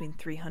sell between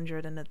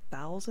 300 and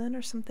 1,000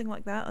 or something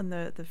like that on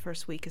the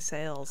first week of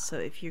sales. So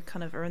if you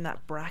kind of earn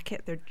that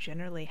bracket, they're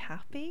generally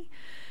happy.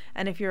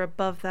 And if you're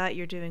above that,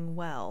 you're doing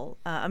well.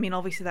 I mean,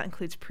 obviously that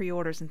includes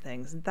pre-orders and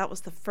things. And that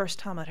was the first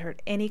time I'd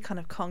heard any kind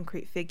of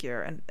concrete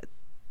figure. And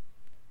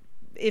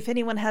if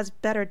anyone has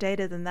better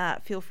data than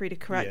that, feel free to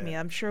correct me.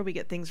 I'm sure we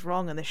get things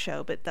wrong on the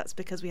show, but that's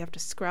because we have to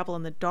scrabble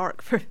in the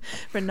dark for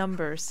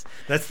numbers.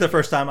 That's the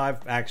first time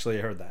I've actually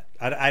heard that.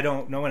 I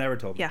don't. No one ever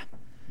told me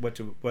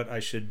what I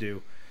should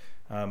do.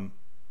 Earning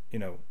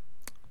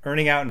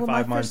out in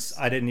 5 months,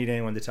 I didn't need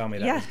anyone to tell me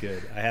that was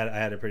good. I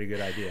had a pretty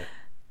good idea.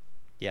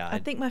 Yeah, I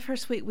think my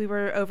first week we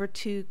were over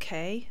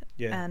 2K,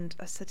 and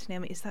I said to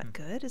Naomi, "Is that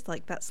good? It's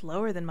like that's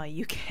lower than my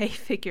UK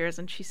figures."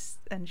 And she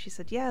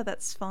said, "Yeah,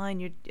 that's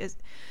fine.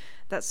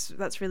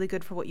 That's really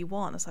good for what you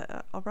want." I was like,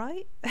 "All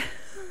right."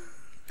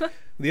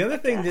 The other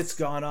thing that's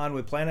gone on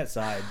with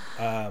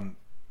PlanetSide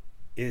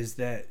is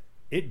that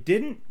it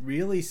didn't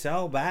really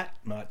sell that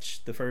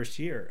much the first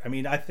year. I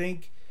mean, I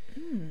think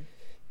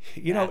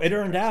it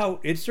earned out.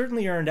 It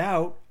certainly earned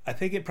out. I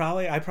think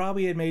I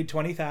probably had made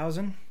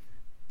 20,000.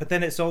 But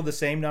then it sold the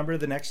same number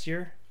the next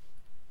year,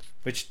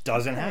 which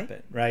doesn't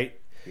happen, right?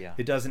 Yeah.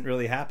 It doesn't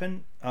really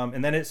happen.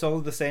 And then it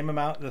sold the same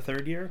amount the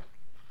third year.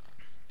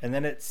 And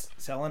then it's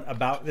selling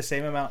about the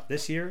same amount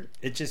this year.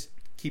 It just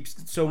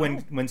keeps... So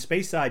when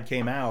Spaceside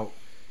came out,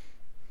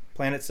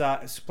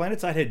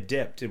 PlanetSide had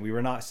dipped and we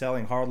were not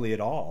selling hardly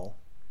at all.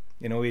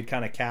 We had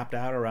kind of capped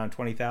out around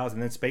 20,000.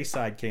 Then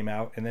Spaceside came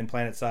out and then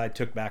PlanetSide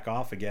took back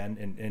off again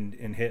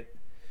and hit,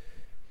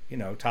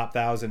 top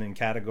 1,000 in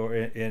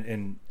category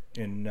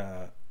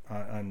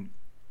on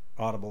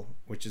Audible,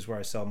 which is where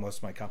I sell most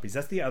of my copies.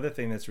 That's the other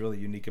thing that's really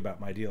unique about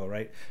my deal,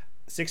 right?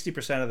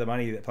 60% of the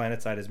money that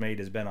PlanetSide has made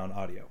has been on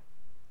audio.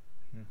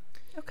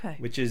 Okay.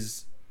 Which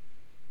is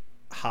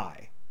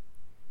high.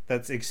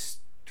 That's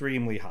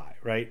extremely high,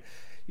 right?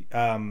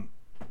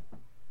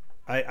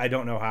 I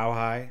don't know how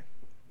high.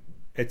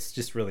 It's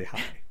just really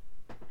high.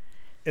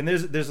 And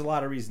there's a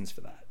lot of reasons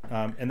for that.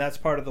 And that's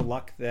part of the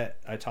luck that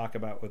I talk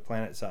about with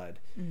PlanetSide.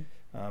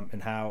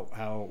 And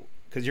how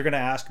because you're going to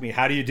ask me,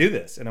 how do you do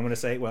this? And I'm going to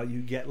say, well,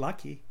 you get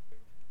lucky.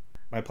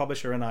 my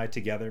publisher and I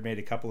together made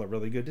a couple of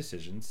really good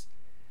decisions.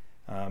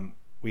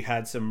 We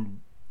had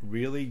some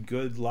really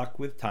good luck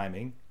with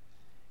timing,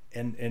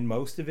 and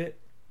most of it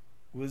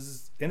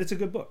was, and it's a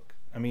good book.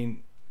 I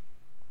mean,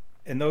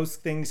 and those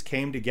things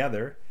came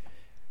together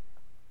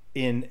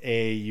in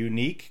a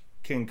unique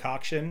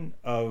concoction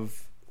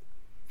of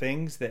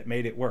things that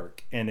made it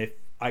work. And if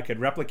I could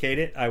replicate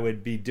it, I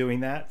would be doing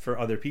that for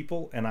other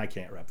people, and I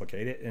can't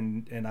replicate it,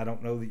 and I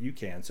don't know that you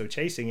can. So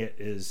chasing it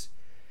is,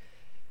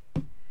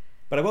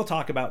 but I will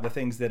talk about the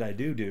things that I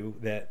do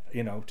that,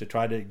 you know, to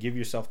try to give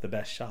yourself the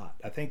best shot.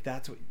 I think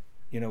that's what,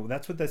 you know,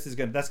 that's what this is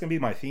going to, that's going to be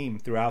my theme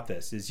throughout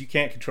this, is you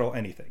can't control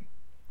anything.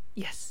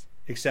 Yes.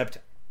 Except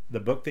the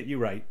book that you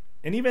write.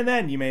 And even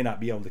then you may not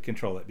be able to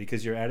control it,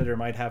 because your editor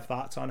might have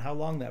thoughts on how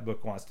long that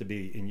book wants to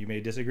be, and you may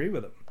disagree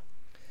with them,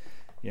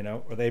 you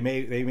know, or they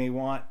may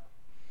want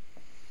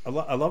a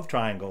love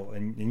triangle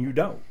and you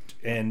don't.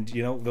 And,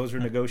 you know, those are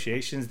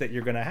negotiations that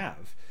you're going to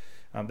have.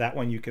 That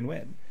one you can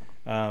win.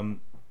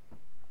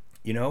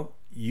 You know,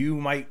 you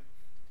might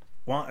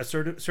want a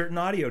certain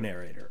audio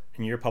narrator,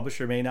 and your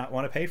publisher may not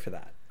want to pay for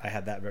that. I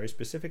had that very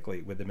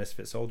specifically with The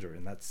Misfit Soldier,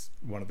 and that's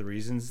one of the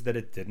reasons that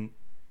it didn't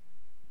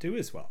do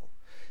as well,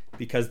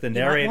 because the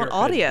narrator you might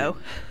want audio.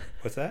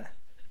 What's that?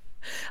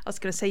 I was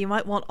going to say, you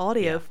might want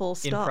audio, full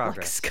stop. In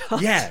progress. Like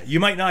Scott. Yeah, you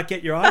might not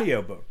get your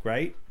audio book,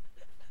 right?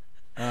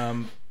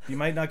 You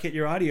might not get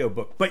your audio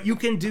book, but you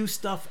can do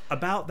stuff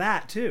about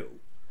that too.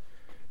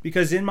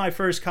 Because in my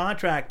first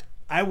contract,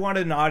 I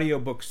wanted an audio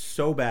book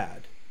so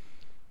bad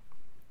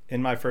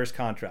in my first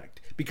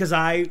contract, because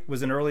I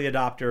was an early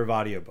adopter of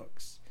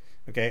audiobooks.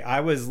 Okay,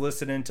 I was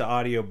listening to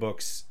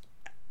audiobooks,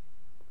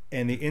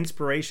 and the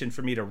inspiration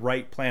for me to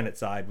write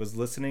Planetside was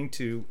listening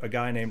to a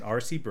guy named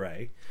R.C.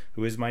 Bray,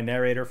 who is my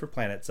narrator for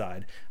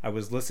Planetside. I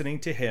was listening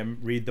to him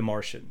read The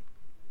Martian.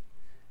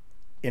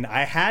 And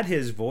I had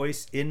his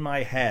voice in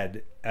my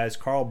head as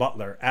Carl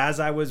Butler as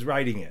I was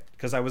writing it,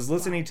 because I was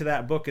listening to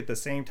that book at the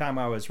same time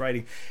I was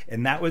writing.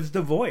 And that was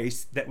the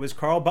voice that was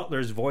Carl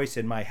Butler's voice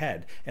in my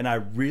head. And I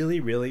really,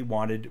 really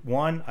wanted,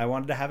 one, I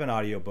wanted to have an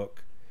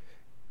audiobook,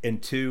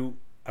 and two,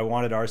 I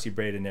wanted R.C.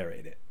 Bray to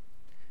narrate it.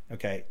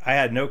 Okay, I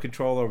had no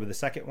control over the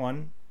second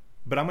one,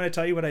 but I'm going to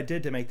tell you what I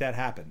did to make that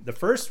happen. The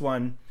first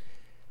one,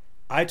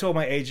 I told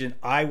my agent,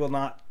 I will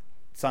not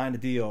sign a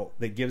deal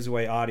that gives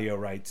away audio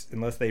rights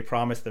unless they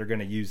promise they're going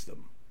to use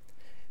them.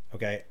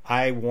 Okay,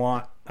 I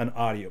want an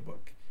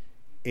audiobook.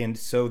 And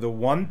so the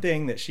one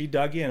thing that she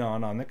dug in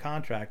on the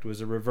contract was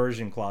a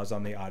reversion clause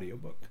on the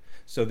audiobook,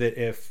 so that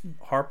if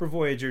Harper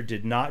Voyager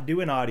did not do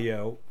an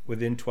audio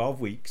within 12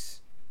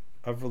 weeks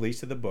of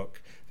release of the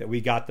book, that we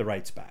got the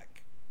rights back.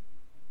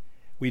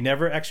 We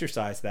never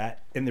exercised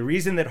that. And the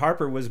reason that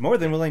Harper was more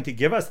than willing to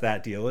give us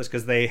that deal is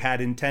because they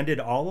had intended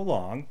all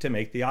along to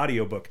make the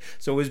audiobook.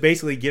 So it was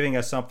basically giving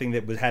us something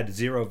that had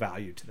zero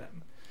value to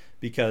them,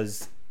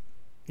 because,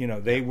 you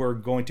know, they were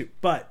going to,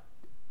 but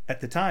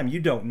at the time you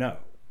don't know,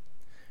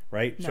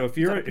 right? No, so if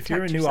you're a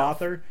new yourself.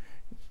 author,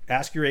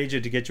 ask your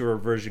agent to get you a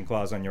reversion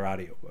clause on your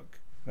audiobook.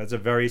 That's a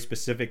very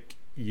specific,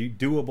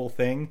 doable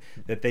thing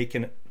that they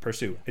can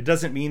pursue. It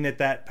doesn't mean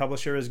that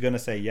publisher is going to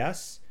say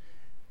yes,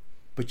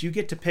 but you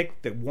get to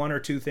pick the one or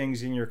two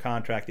things in your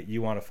contract that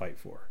you want to fight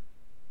for.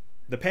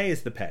 The pay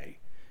is the pay.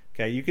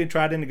 Okay, you can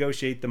try to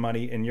negotiate the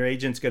money, and your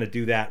agent's going to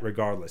do that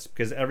regardless,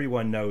 because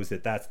everyone knows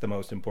that that's the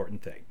most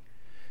important thing.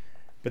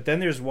 But then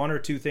there's one or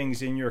two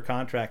things in your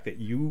contract that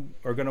you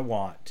are going to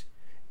want,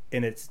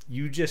 and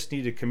you just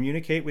need to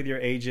communicate with your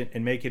agent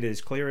and make it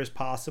as clear as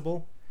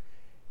possible.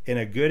 And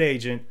a good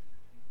agent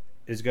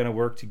is going to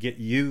work to get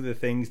you the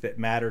things that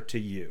matter to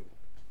you.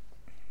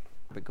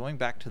 But going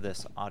back to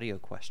this audio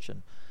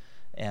question,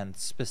 and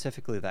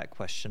specifically that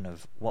question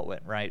of what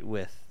went right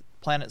with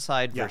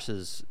Planetside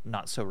versus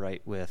not so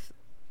right with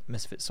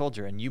Misfit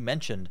Soldier, and you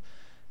mentioned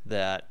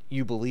that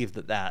you believe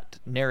that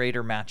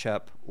narrator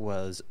matchup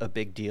was a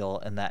big deal,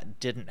 and that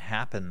didn't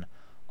happen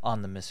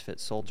on the Misfit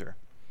Soldier.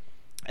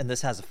 And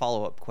this has a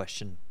follow-up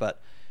question,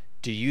 but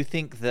do you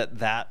think that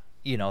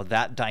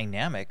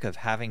dynamic of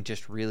having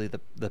just really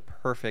the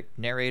perfect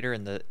narrator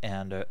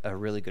and a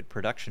really good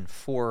production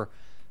for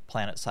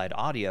Planetside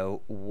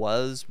audio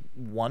was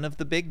one of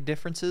the big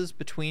differences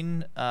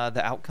between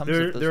the outcomes of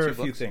those two books? There are a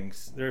few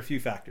things. There are a few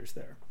factors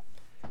there.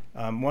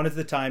 One is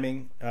the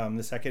timing.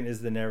 The second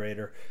is the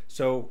narrator.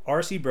 So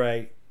R.C.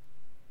 Bray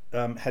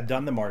had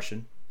done The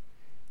Martian,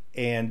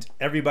 and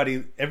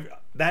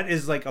that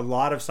is like a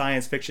lot of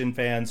science fiction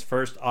fans'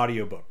 first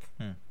audiobook.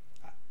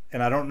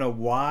 And I don't know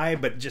why,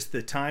 but just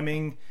the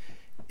timing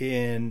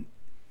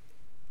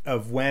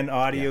of when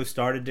audio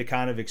started to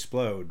kind of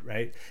explode,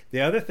 right?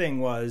 The other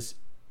thing was,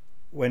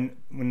 when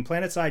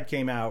Planetside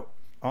came out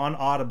on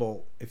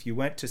Audible, if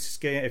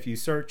you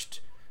searched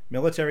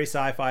military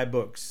sci-fi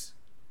books,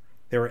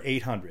 there were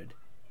 800.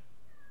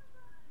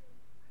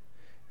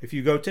 If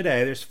you go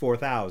today, there's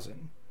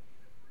 4,000.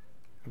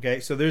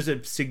 Okay, so there's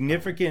a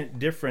significant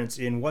difference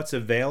in what's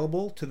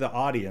available to the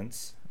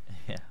audience.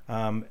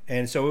 Yeah.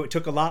 And so it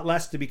took a lot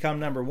less to become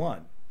number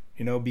one,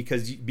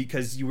 because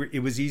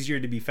it was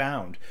easier to be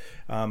found.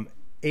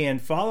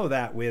 And follow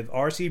that with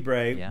R.C.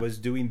 Bray was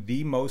doing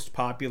the most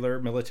popular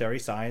military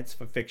science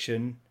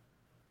fiction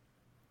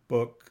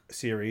book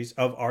series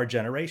of our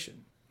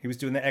generation. He was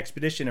doing the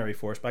Expeditionary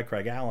Force by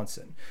Craig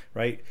Allenson,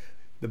 right?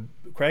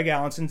 Craig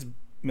Allenson's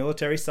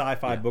military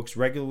sci-fi books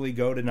regularly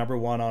go to number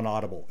one on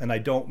Audible. And I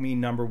don't mean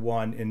number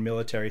one in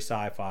military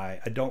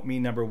sci-fi. I don't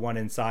mean number one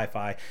in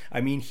sci-fi.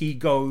 I mean, he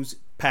goes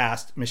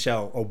past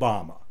Michelle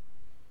Obama.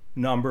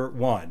 Number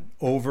one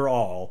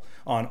overall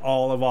on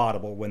all of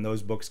Audible when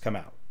those books come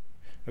out.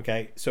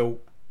 Okay, so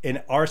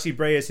in R.C.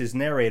 Bray is his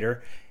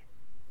narrator,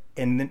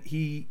 and then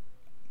he,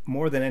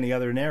 more than any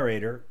other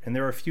narrator, and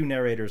there are a few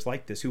narrators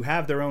like this who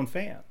have their own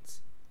fans,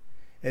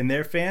 and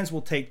their fans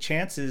will take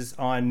chances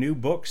on new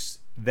books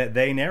that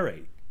they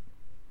narrate.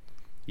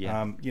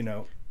 Yeah,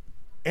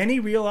 any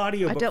real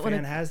audiobook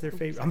fan has their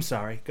favorite. I'm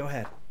sorry, go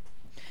ahead.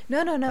 No.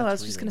 I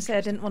was just going to say,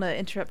 I didn't want to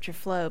interrupt your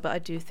flow, but I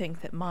do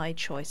think that my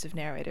choice of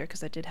narrator,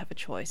 because I did have a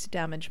choice,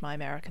 damaged my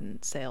American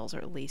sales, or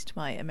at least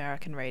my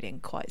American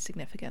rating, quite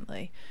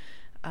significantly.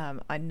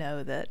 I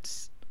know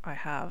that I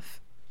have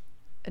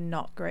a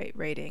not great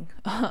rating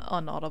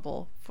on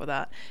Audible for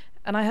that,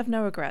 and I have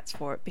no regrets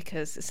for it,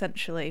 because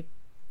essentially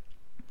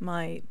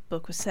my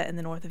book was set in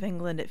the north of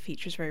England. It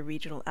features very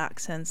regional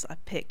accents. I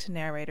picked a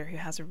narrator who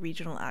has a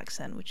regional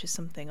accent, which is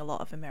something a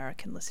lot of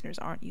American listeners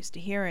aren't used to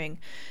hearing.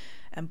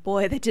 And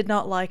boy, they did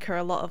not like her.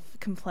 A lot of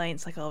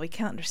complaints like, oh, we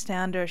can't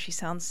understand her. She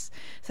sounds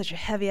such a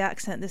heavy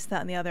accent, this,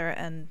 that, and the other.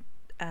 And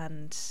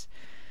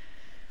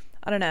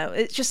I don't know.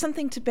 It's just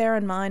something to bear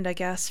in mind, I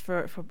guess,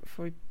 for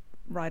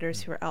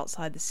writers who are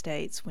outside the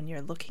States. When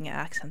you're looking at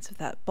accents, if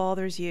that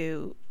bothers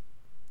you,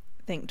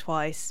 think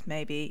twice,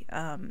 maybe.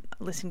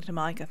 Listening to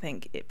Mike, I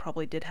think it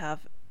probably did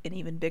have an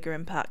even bigger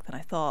impact than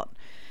I thought.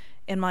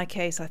 In my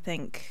case, I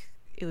think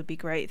it would be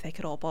great if they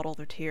could all bottle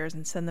their tears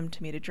and send them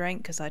to me to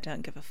drink, because I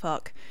don't give a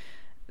fuck.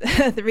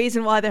 The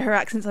reason why her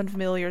accent's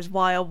unfamiliar is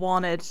why I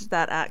wanted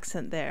that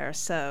accent there,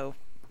 so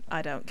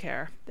I don't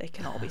care. They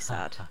can all be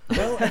sad.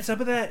 Well, and some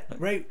of that,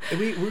 right?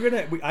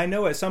 I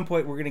know at some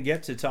point we're gonna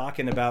get to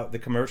talking about the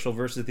commercial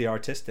versus the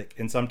artistic,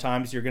 and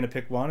sometimes you're gonna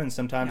pick one, and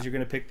sometimes you're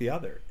gonna pick the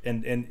other,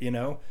 and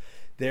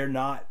they're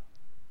not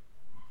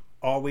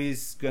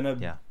always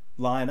gonna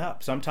line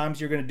up. Sometimes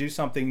you're gonna do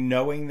something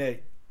knowing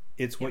that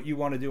it's what you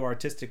want to do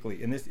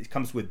artistically, and it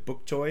comes with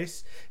book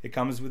choice. It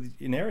comes with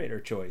narrator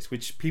choice,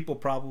 which people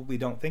probably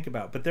don't think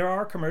about. But there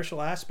are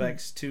commercial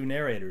aspects to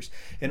narrators,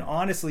 and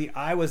honestly,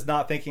 I was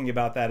not thinking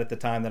about that at the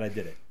time that I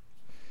did it.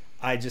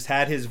 I just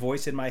had his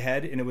voice in my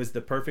head, and it was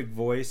the perfect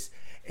voice.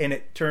 And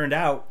it turned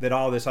out that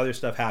all this other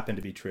stuff happened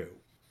to be true.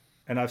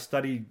 And I've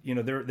studied.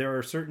 There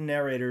are certain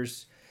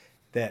narrators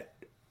that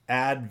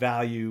add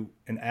value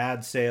and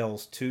add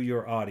sales to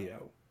your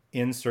audio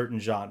in certain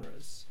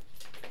genres.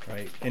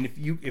 Right, and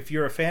if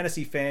you're a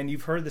fantasy fan,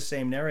 you've heard the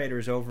same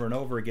narrators over and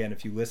over again.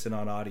 If you listen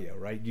on audio,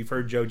 right, you've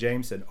heard Joe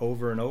Jameson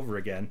over and over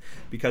again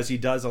because he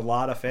does a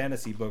lot of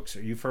fantasy books.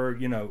 Or you've heard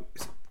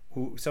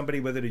somebody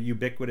with a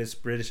ubiquitous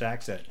British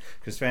accent,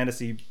 because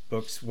fantasy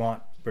books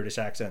want British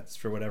accents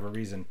for whatever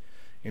reason.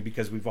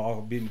 Because we've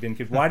all been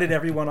why did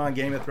everyone on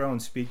Game of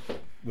Thrones speak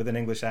with an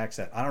English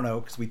accent? I don't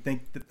know, because we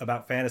think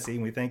about fantasy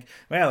and we think,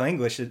 well,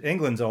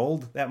 England's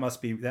old. That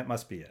must be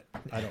it.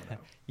 I don't know.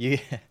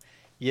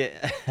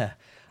 Yeah.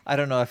 I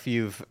don't know if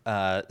you've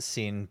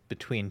seen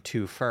Between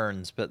Two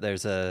Ferns, but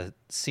there's a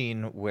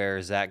scene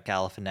where Zach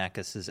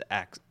Galifianakis is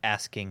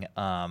asking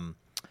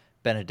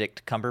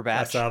Benedict Cumberbatch.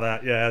 I saw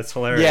that. Yeah, it's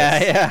hilarious.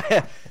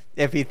 Yeah.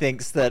 If he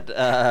thinks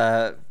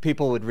that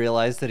people would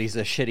realize that he's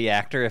a shitty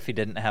actor if he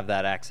didn't have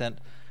that accent.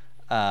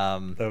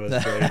 That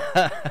was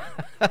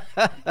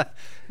great.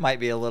 Might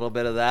be a little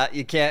bit of that.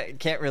 You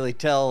can't really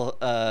tell,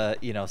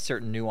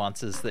 certain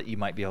nuances that you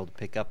might be able to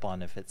pick up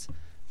on if it's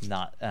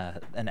not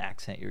an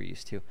accent you're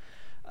used to.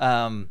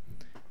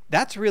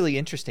 That's really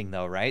interesting,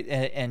 though, right?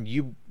 And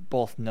you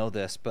both know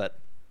this, but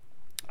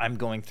I'm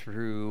going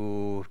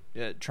through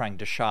trying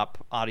to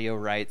shop audio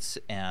rights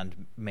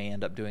and may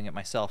end up doing it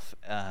myself.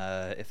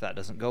 If that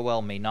doesn't go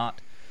well, may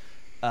not.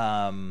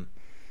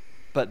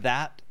 But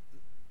that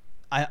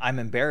I'm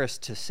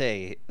embarrassed to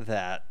say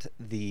that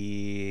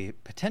the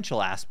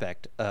potential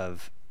aspect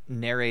of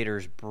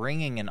narrators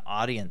bringing an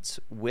audience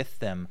with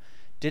them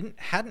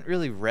hadn't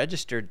really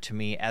registered to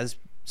me as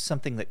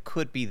something that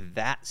could be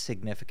that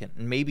significant.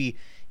 And maybe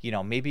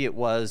it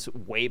was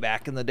way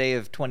back in the day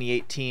of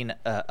 2018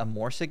 a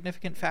more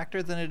significant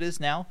factor than it is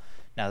now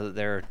that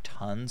there are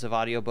tons of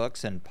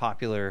audiobooks and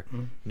popular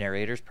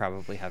narrators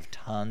probably have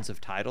tons of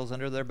titles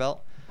under their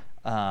belt.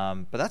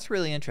 But that's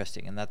really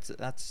interesting, and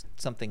that's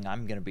something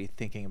I'm going to be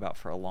thinking about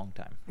for a long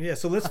time. Yeah,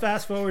 so let's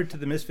fast forward to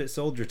the Misfit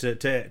Soldier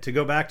to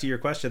go back to your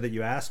question that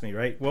you asked me,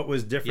 right? What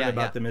was different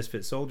about the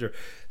Misfit Soldier?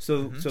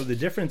 So the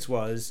difference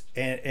was,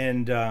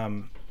 and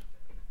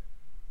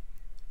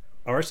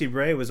R.C.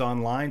 Bray was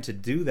online to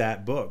do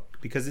that book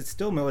because it's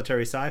still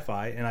military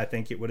sci-fi, and I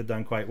think it would have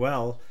done quite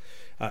well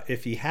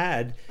if he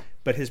had,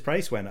 but his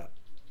price went up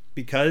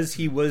because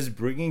he was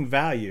bringing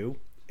value.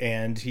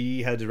 And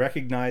he had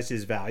recognized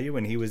his value,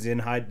 and he was in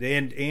high,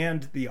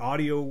 and the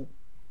audio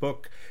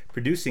book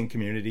producing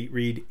community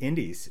read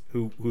indies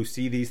who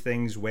see these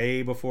things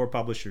way before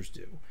publishers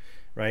do,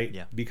 right?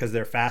 Yeah. Because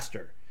they're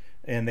faster.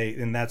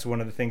 And that's one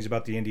of the things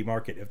about the indie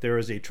market. If there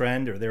is a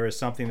trend or there is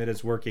something that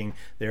is working,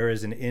 there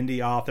is an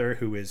indie author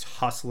who is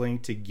hustling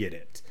to get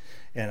it.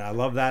 And I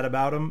love that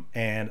about them.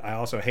 And I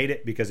also hate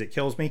it because it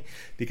kills me,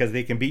 because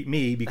they can beat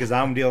me because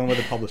I'm dealing with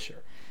a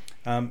publisher.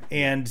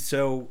 And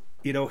so,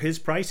 his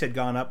price had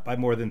gone up by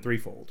more than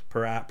threefold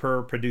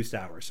per produced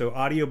hour. So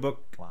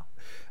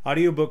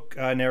audiobook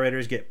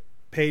narrators get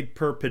paid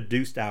per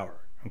produced hour.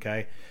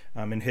 Okay.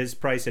 And his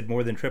price had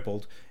more than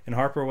tripled, and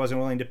Harper wasn't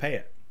willing to pay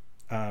it.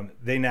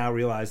 They now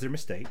realize their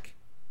mistake,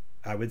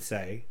 I would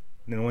say.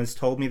 No one's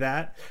told me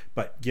that,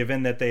 but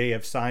given that they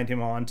have signed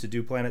him on to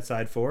do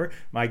Planetside 4,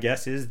 my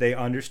guess is they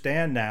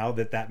understand now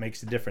that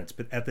makes a difference.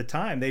 But at the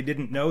time, they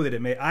didn't know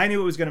that I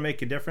knew it was going to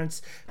make a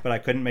difference, but I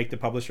couldn't make the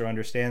publisher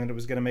understand that it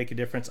was going to make a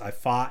difference. I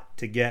fought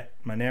to get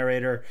my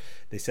narrator.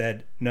 They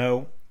said,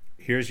 no,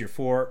 here's your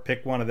 4,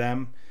 pick one of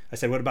them. I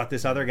said, what about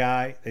this other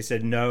guy? They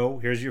said, no,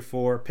 here's your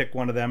 4, pick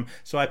one of them.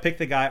 So I picked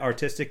the guy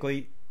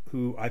artistically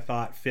who I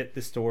thought fit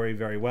the story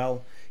very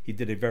well. He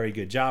did a very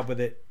good job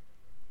with it,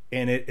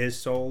 and it has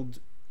sold.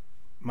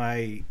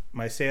 My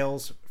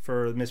sales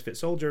for Misfit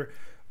Soldier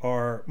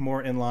are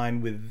more in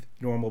line with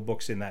normal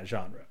books in that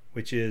genre,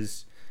 which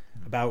is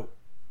about,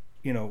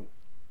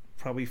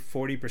 probably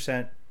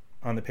 40%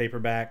 on the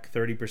paperback,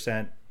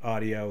 30%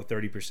 audio,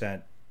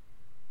 30%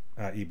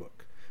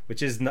 ebook,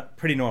 which is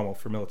pretty normal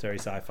for military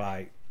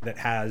sci-fi that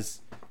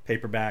has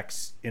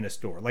paperbacks in a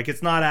store. Like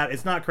it's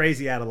not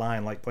crazy out of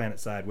line like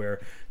Planetside, where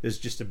there's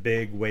just a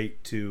big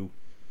weight to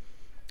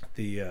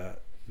the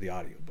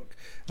audiobook.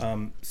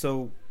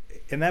 So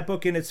in that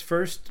book, in its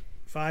first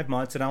 5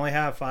 months, and I only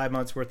have 4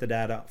 months worth of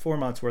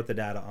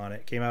data on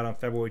it. Came out on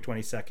February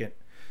 22nd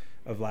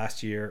of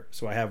last year.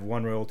 So I have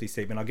one royalty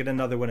statement. I'll get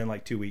another one in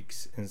like 2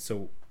 weeks. And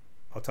so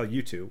I'll tell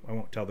you two. I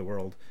won't tell the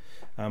world,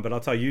 but I'll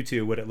tell you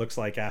two what it looks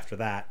like after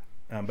that.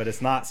 But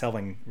it's not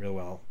selling real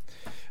well.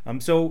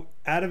 So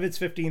out of its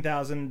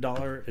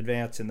 $15,000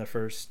 advance in the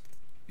first,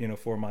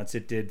 4 months,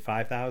 it did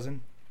 $5,000.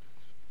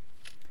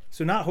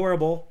 So not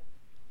horrible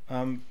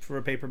for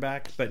a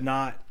paperback, but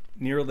not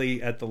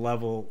nearly at the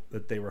level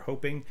that they were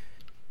hoping.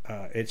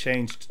 It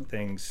changed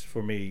things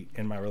for me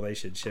in my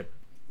relationship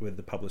with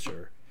the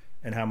publisher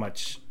and how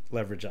much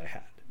leverage I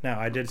had. Now,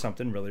 I did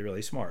something really,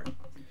 really smart.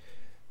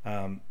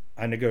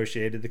 I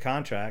negotiated the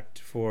contract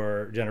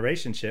for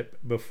Generation Ship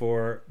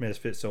before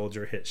Misfit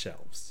Soldier hit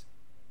shelves,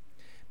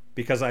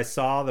 because I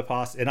saw the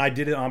and I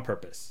did it on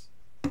purpose.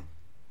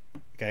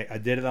 Okay, I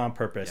did it on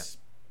purpose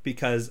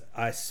because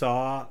I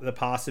saw the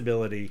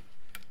possibility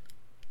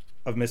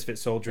of Misfit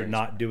Soldier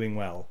not doing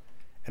well,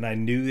 and I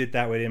knew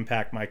that would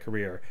impact my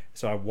career.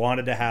 So I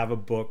wanted to have a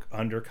book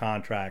under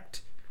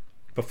contract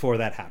before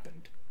that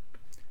happened.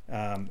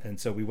 And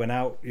so we went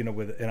out,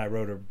 and I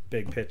wrote a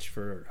big pitch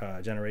for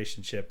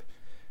Generation Ship,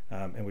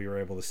 and we were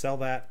able to sell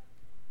that.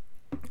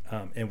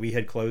 And we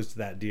had closed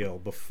that deal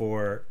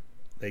before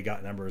they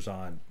got numbers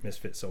on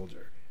Misfit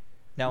Soldier.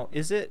 Now,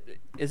 is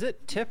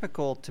it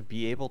typical to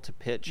be able to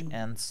pitch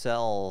and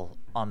sell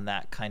on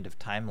that kind of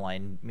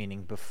timeline,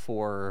 meaning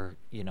before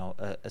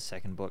a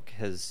second book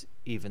has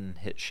even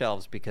hit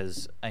shelves?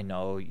 Because I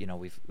know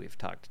we've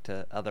talked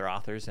to other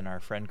authors in our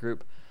friend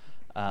group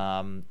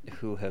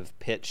who have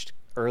pitched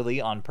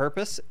early on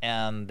purpose,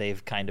 and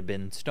they've kind of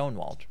been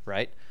stonewalled,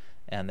 right?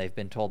 And they've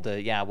been told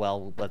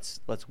to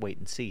let's wait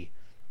and see.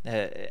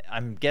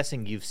 I'm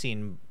guessing you've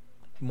seen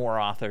more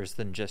authors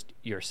than just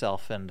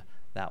yourself and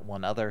that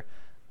one other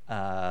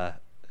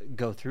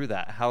go through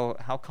that.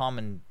 How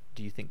common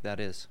do you think that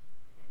is?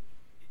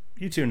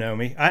 You two know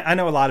me. I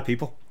know a lot of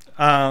people.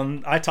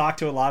 I talk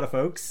to a lot of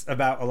folks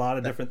about a lot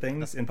of different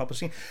things in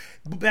publishing.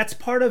 That's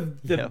part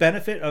of the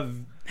benefit of...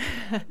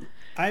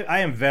 I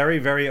am very,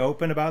 very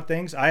open about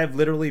things. I have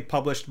literally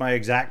published my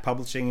exact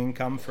publishing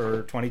income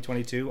for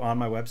 2022 on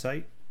my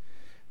website,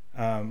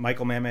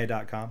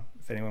 michaelmammay.com,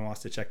 if anyone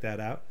wants to check that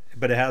out.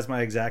 But it has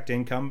my exact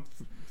income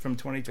from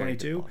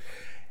 2022.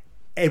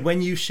 And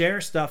when you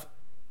share stuff,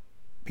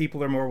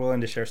 people are more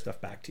willing to share stuff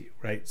back to you,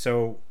 right?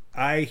 So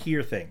I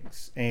hear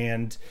things,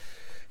 and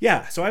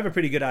so I have a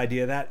pretty good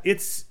idea of that.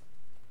 It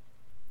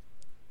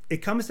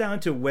comes down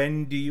to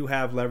when do you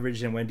have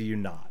leverage and when do you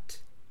not,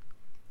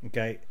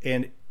 okay?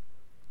 And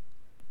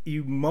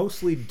you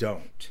mostly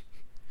don't.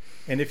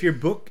 And if your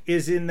book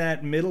is in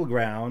that middle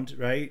ground,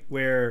 right,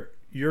 where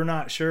you're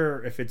not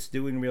sure if it's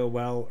doing real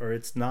well or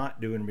it's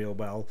not doing real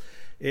well,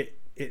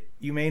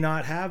 you may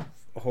not have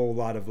a whole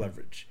lot of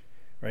leverage,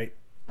 right?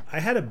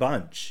 I had a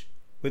bunch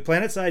with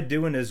Planetside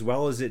doing as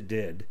well as it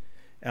did,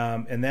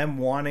 and them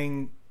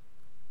wanting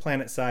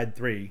Planetside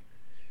 3.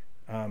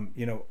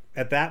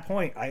 At that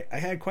point, I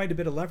had quite a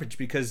bit of leverage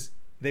because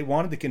they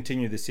wanted to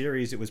continue the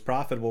series. It was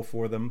profitable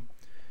for them,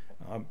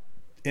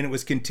 and it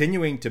was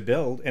continuing to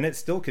build, and it's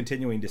still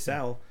continuing to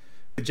sell.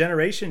 The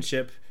Generation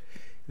Ship,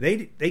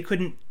 they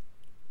couldn't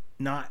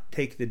not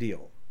take the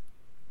deal.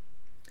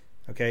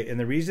 Okay, and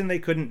the reason they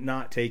couldn't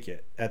not take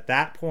it at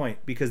that point,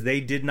 because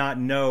they did not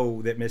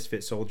know that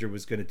Misfit Soldier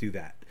was going to do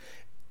that.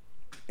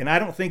 And I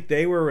don't think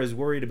they were as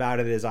worried about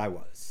it as I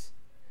was,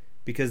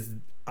 because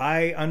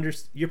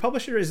your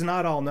publisher is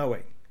not all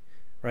knowing,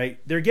 right?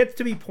 There gets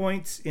to be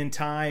points in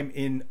time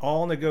in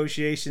all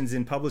negotiations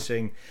in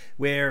publishing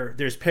where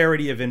there's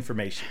parity of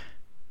information,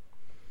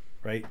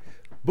 right?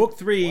 Book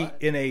 3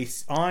 in a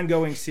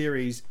ongoing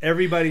series,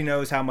 everybody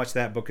knows how much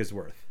that book is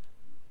worth.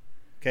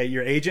 Okay,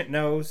 your agent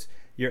knows,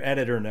 your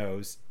editor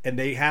knows, and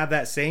they have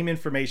that same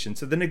information.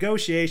 So the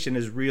negotiation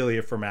is really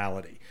a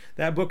formality.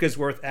 That book is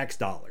worth X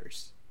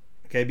dollars,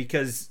 okay,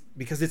 because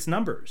it's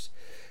numbers.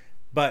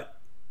 But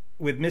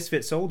with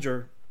Misfit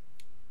Soldier,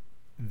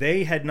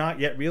 they had not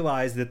yet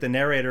realized that the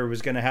narrator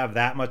was going to have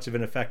that much of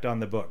an effect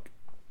on the book,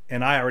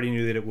 and I already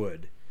knew that it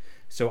would.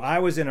 So I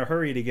was in a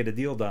hurry to get a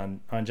deal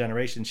done on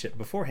Generation Ship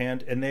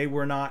beforehand, and they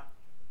were not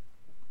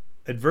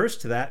adverse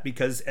to that,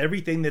 because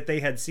everything that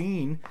they had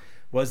seen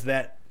was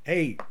that,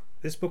 hey,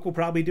 this book will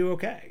probably do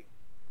okay.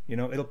 You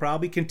know, it'll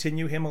probably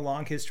continue him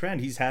along his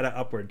trend. He's had an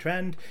upward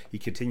trend. He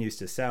continues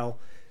to sell.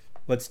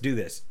 Let's do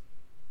this.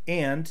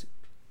 And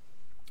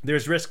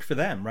there's risk for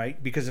them,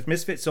 right? Because if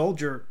Misfit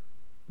Soldier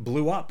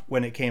blew up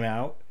when it came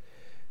out,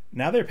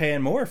 now they're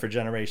paying more for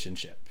Generation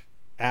Ship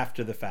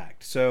after the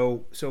fact.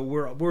 So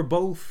we're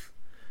both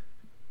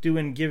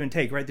doing give and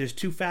take, right? There's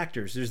two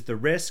factors. There's the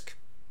risk,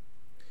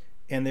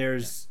 and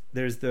there's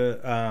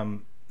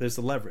the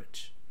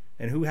leverage.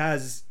 And who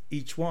has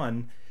each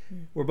one?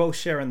 We're both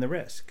sharing the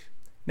risk.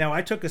 Now,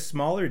 I took a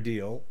smaller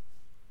deal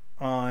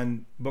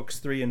on books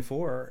 3 and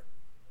 4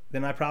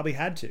 than I probably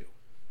had to,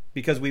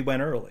 because we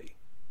went early.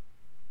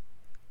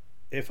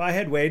 If I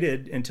had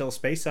waited until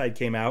Spaceside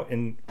came out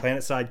and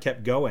Planetside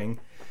kept going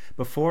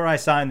before I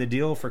signed the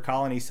deal for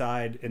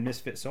Colonyside and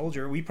Misfit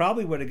Soldier, we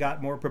probably would have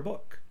got more per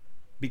book,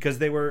 because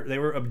they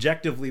were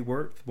objectively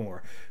worth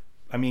more.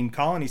 I mean,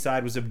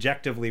 Colonyside was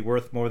objectively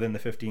worth more than the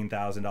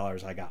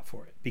 $15,000 I got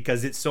for it,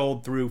 because it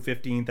sold through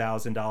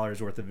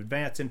 $15,000 worth of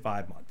advance in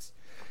 5 months,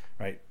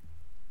 right?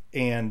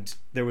 And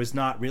there was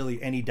not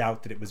really any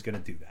doubt that it was going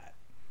to do that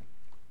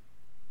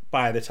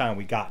by the time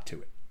we got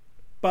to it.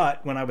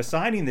 But when I was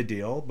signing the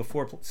deal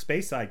before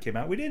Spaceside came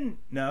out, we didn't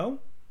know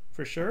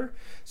for sure.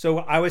 So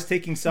I was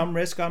taking some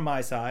risk on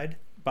my side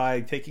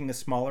by taking a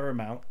smaller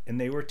amount, and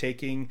they were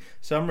taking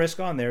some risk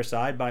on their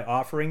side by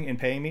offering and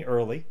paying me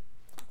early.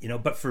 You know,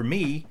 but for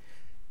me,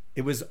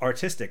 it was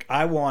artistic.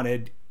 I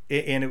wanted,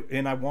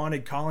 and I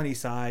wanted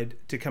Colonyside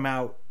to come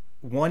out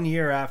 1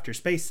 year after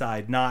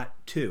Spaceside, not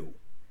 2.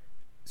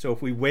 So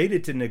if we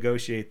waited to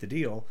negotiate the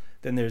deal,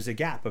 then there's a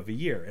gap of a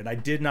year. And I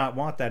did not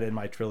want that in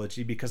my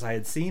trilogy, because I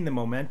had seen the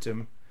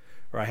momentum,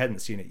 or I hadn't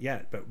seen it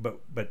yet,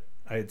 but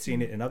I had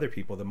seen it in other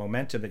people, the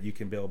momentum that you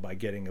can build by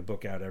getting a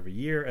book out every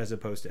year as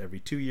opposed to every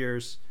 2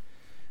 years.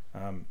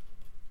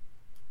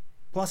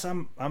 Plus,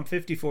 I'm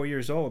 54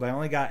 years old. I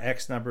only got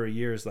X number of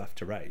years left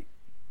to write.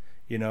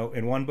 You know,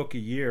 and 1 book a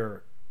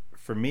year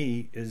for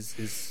me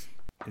is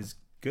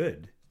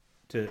good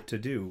to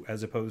do,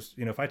 as opposed,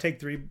 you know, if I take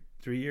three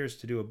years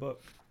to do a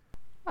book.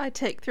 I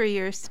take 3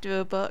 years to do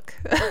a book.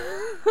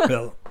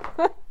 Well,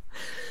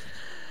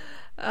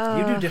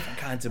 you do different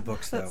kinds of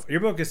books, though. Your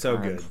book is so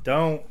good.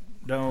 Don't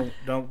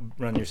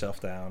run yourself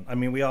down. I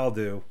mean, we all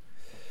do.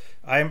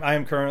 I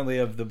am currently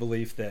of the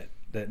belief that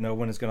no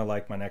one is going to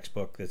like my next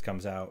book that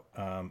comes out,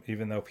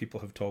 even though people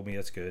have told me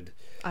it's good.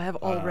 I have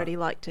already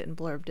liked it and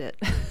blurbed it.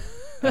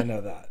 I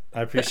know that.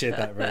 I appreciate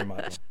that very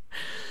much.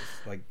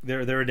 Like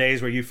there are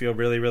days where you feel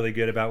really, really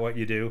good about what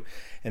you do,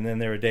 and then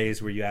there are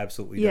days where you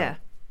absolutely don't.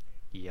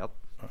 Yep,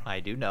 I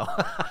do know.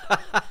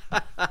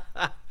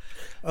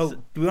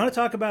 Do we want to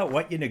talk about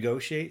what you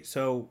negotiate?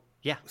 So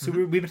yeah. So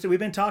we've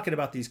been talking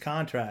about these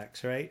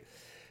contracts, right?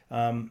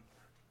 And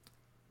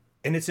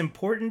it's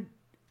important.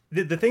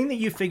 The thing that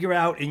you figure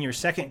out in your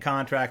second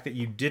contract that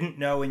you didn't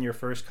know in your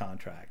first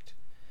contract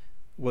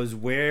was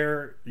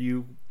where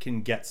you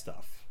can get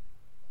stuff.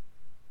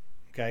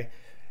 Okay?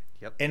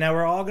 Yep. And now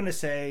we're all going to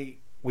say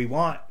we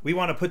want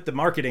to put the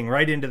marketing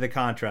right into the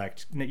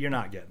contract. You're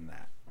not getting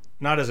that.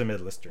 Not as a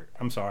mid-lister.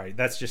 I'm sorry.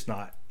 That's just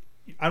not.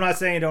 I'm not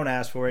saying don't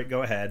ask for it.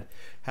 Go ahead.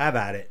 Have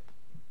at it.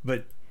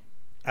 But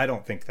I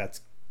don't think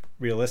that's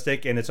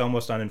realistic, and it's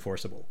almost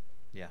unenforceable.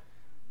 Yeah.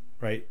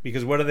 Right?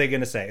 Because what are they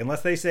going to say?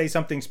 Unless they say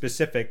something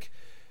specific,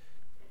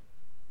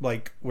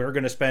 like we're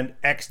going to spend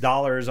X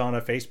dollars on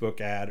a Facebook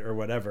ad or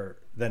whatever,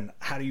 then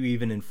how do you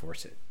even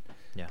enforce it?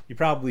 Yeah. You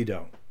probably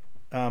don't.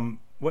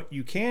 What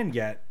you can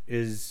get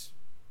is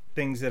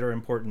things that are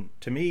important.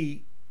 To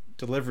me,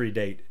 delivery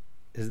date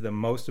is the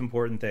most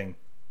important thing.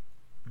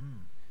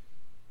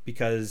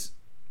 Because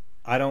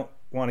I don't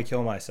want to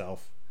kill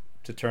myself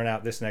to turn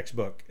out this next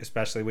book,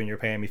 especially when you're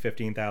paying me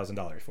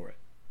 $15,000 for it.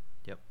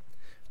 Yep.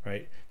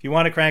 Right? If you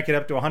want to crank it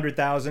up to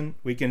 $100,000,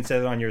 we can set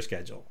it on your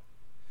schedule.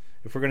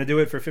 If we're going to do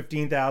it for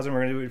 $15,000, we're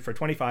going to do it for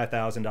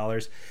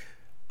 $25,000.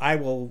 I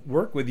will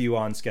work with you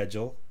on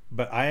schedule,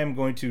 but I am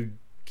going to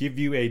give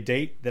you a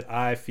date that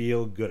I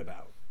feel good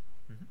about.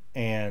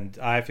 And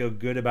I feel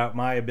good about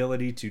my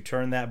ability to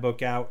turn that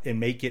book out and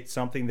make it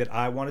something that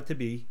I want it to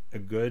be,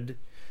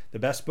 the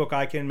best book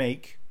I can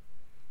make.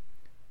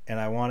 And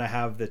I want to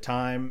have the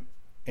time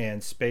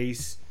and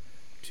space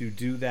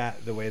do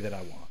that the way that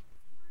I want.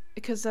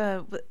 Because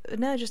I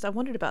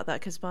wondered about that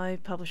because my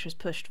publisher's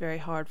pushed very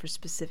hard for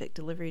specific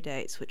delivery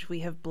dates, which we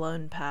have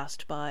blown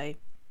past by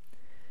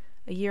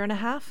a year and a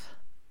half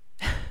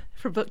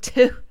for book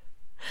 2.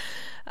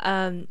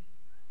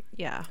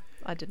 Yeah,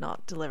 I did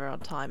not deliver on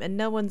time, and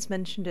no one's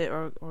mentioned it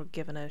or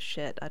given a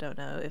shit. I don't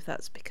know if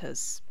that's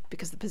because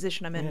the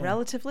position I'm in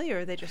relatively,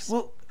 or they just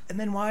and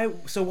then why?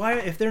 So why,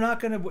 if they're not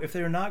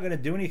gonna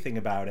do anything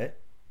about it,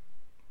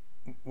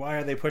 why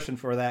are they pushing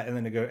for that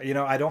in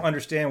the I don't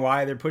understand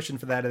why they're pushing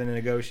for that in the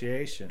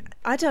negotiation.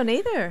 I don't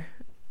either.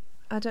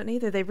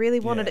 They really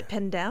wanted it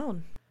pinned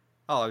down.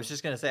 Oh, I was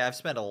just gonna say, I've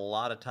spent a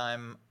lot of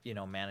time,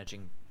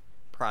 managing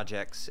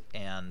projects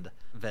and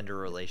vendor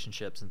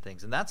relationships and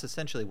things, and that's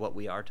essentially what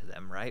we are to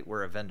them, right?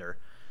 We're a vendor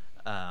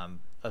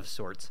of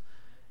sorts,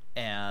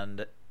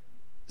 and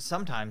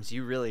sometimes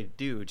you really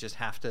do just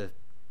have to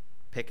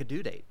pick a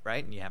due date,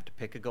 right? And you have to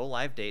pick a go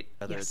live date,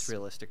 whether it's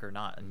realistic or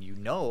not, and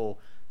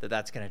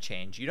that's going to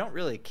change. You don't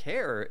really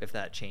care if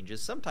that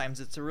changes. Sometimes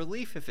it's a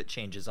relief if it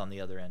changes on the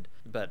other end,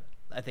 but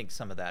I think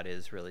some of that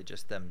is really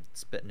just them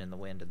spitting in the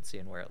wind and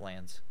seeing where it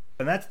lands.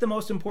 And that's the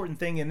most important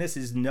thing in this,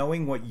 is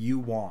knowing what you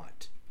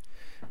want.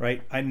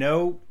 Right? I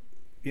know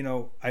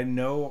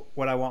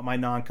what I want my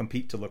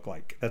non-compete to look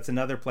like. That's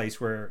another place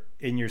where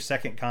in your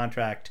second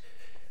contract,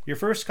 your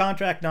first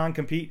contract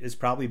non-compete is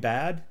probably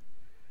bad,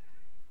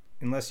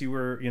 unless you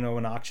were,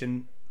 an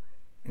auction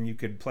and you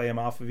could play them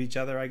off of each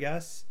other, I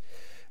guess.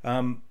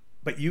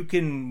 But you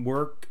can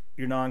work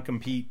your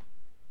non-compete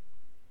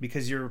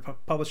because your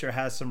publisher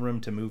has some room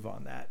to move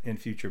on that in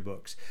future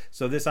books.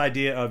 So this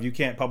idea of you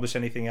can't publish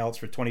anything else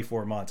for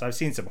 24 months. I've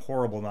seen some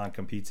horrible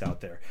non-competes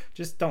out there.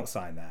 Just don't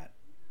sign that.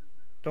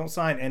 Don't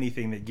sign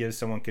anything that gives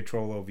someone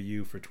control over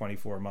you for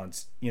 24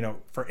 months,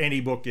 for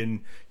any book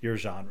in your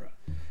genre,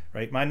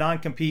 right? My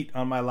non-compete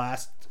on my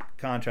last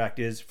contract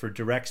is for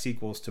direct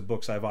sequels to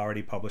books I've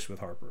already published with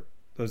Harper.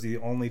 Those are the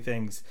only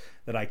things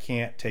that I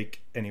can't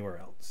take anywhere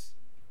else.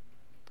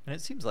 And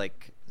it seems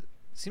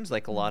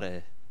like a lot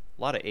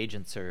of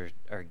agents are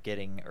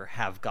getting or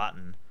have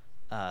gotten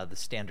the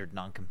standard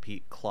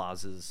non-compete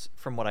clauses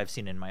from what I've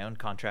seen in my own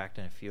contract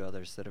and a few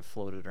others that have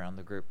floated around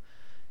the group.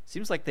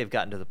 Seems like they've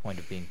gotten to the point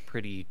of being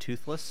pretty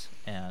toothless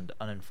and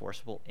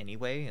unenforceable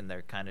anyway, and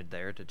they're kind of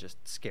there to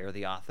just scare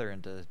the author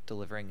into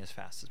delivering as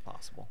fast as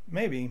possible.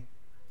 Maybe.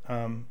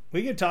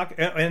 We could talk,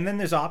 and then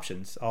there's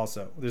options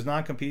also. There's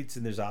non-competes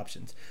and there's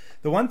options.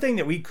 The one thing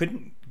that we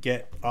couldn't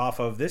get off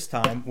of this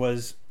time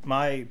was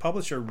my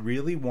publisher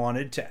really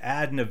wanted to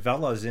add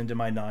novellas into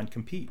my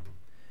non-compete,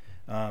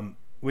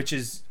 which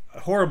is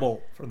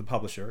horrible for the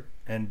publisher.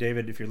 And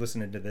David, if you're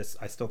listening to this,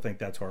 I still think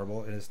that's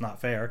horrible and it's not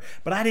fair.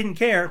 But I didn't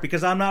care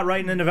because I'm not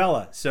writing a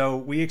novella. So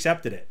we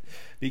accepted it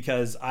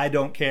because I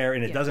don't care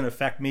and it doesn't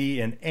affect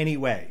me in any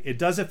way. It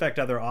does affect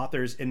other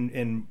authors.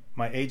 And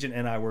my agent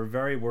and I were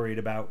very worried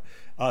about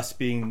us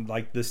being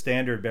like the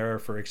standard bearer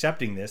for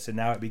accepting this. And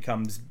now it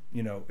becomes,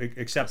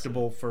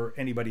 acceptable for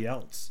anybody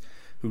else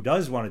who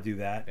does want to do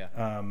that.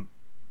 Yeah.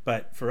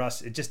 But for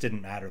us, it just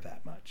didn't matter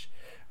that much.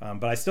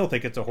 But I still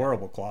think it's a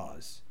horrible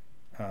clause.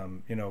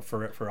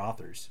 For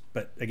authors.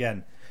 But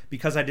again,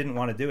 because I didn't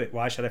want to do it,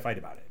 why should I fight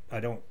about it? I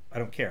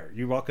don't care.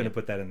 You're welcome to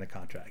put that in the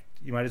contract.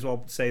 You might as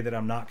well say that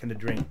I'm not going to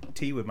drink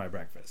tea with my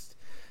breakfast,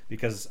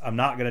 because I'm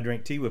not going to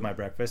drink tea with my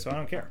breakfast, so I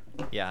don't care.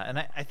 Yeah, and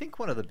I think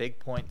one of the big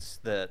points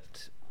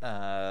that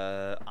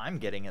I'm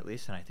getting, at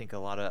least, and I think a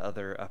lot of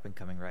other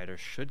up-and-coming writers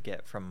should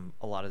get from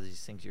a lot of these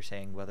things you're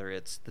saying, whether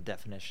it's the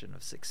definition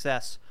of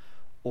success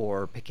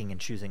or picking and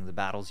choosing the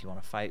battles you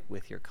want to fight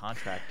with your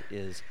contract,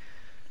 is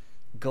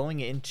going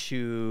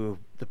into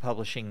the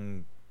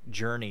publishing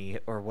journey,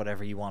 or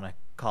whatever you want to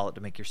call it to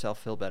make yourself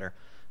feel better.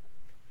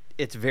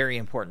 It's very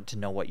important to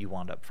know what you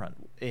want up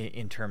front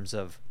in terms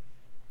of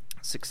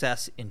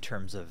success, in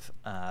terms of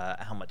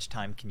how much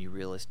time can you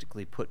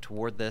realistically put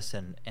toward this,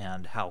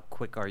 and how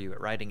quick are you at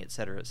writing, et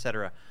cetera, et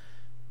cetera.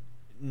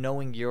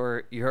 Knowing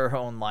your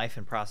own life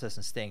and process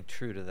and staying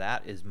true to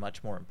that is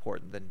much more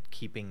important than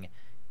keeping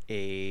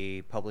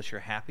a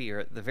publisher happy, or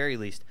at the very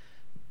least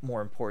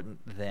more important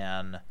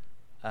than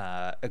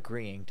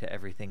agreeing to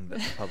everything that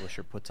the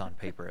publisher puts on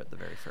paper at the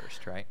very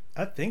first, right?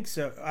 I think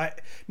so.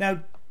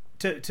 Now,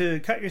 to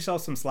cut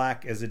yourself some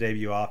slack as a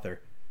debut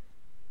author,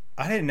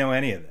 I didn't know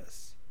any of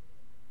this.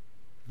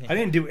 Yeah. I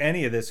didn't do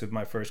any of this with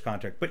my first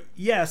contract. But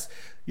yes,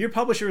 your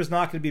publisher is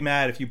not going to be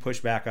mad if you push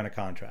back on a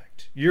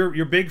contract.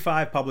 Your big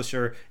five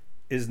publisher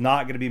is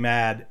not going to be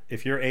mad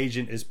if your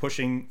agent is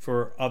pushing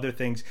for other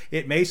things.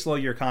 It may slow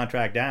your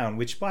contract down,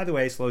 which, by the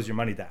way, slows your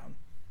money down.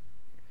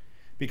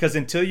 Because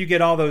until you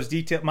get all those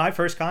details, my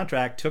first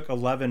contract took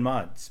 11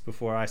 months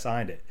before I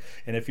signed it.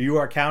 And if you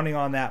are counting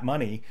on that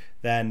money,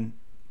 then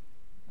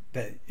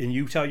and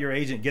you tell your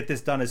agent, get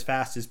this done as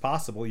fast as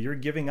possible, you're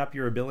giving up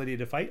your ability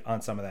to fight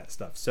on some of that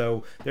stuff.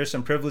 So there's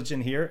some privilege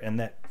in here. And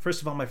that,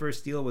 first of all, my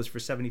first deal was for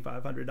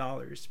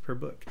 $7,500 per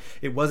book.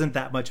 It wasn't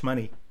that much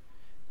money.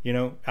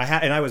 And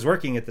I was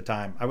working at the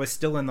time. I was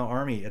still in the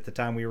Army at the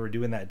time we were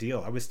doing that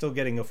deal. I was still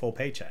getting a full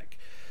paycheck.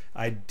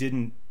 I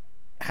didn't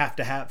have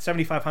to have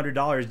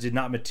 $7,500 did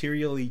not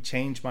materially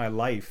change my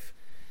life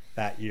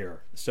that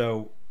year.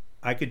 So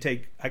I could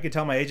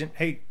tell my agent,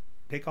 hey,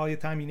 take all your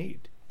time you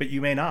need, but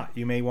you may not.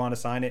 You may want to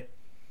sign it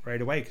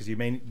right away because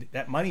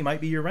that money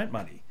might be your rent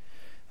money.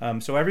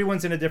 So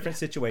everyone's in a different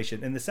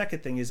situation. And the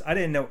second thing is I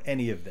didn't know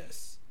any of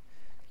this,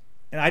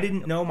 and I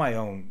didn't know my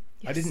own.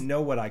 Yes. I didn't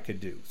know what I could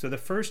do. So the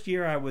first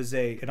year I was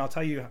and I'll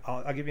tell you,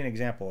 I'll give you an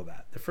example of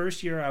that. The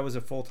first year I was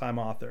a full-time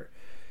author.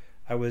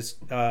 I was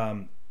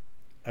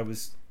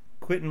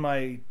quitting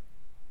my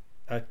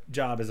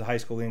job as a high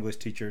school English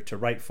teacher to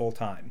write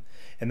full-time.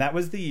 And that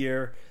was the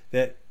year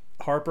that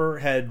Harper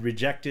had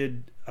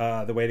rejected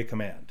The Way to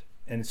Command.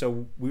 And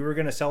so we were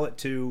going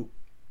to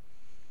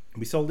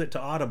we sold it to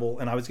Audible,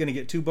 and I was going to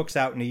get 2 books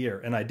out in a year.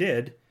 And I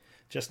did,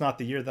 just not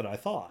the year that I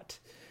thought.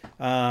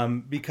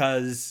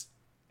 Because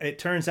it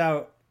turns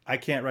out I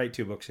can't write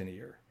 2 books in a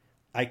year.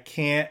 I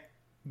can't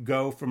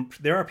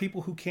there are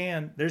people who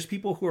can. There's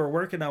people who are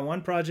working on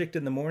one project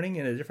in the morning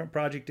and a different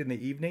project in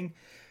the evening.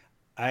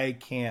 I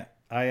can't.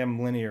 I am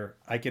linear.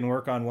 I can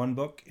work on one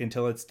book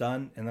until it's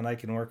done, and then I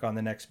can work on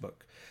the next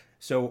book.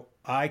 So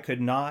I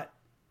could not,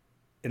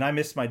 and I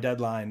missed my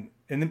deadline.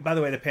 And then, by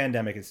the way, the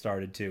pandemic had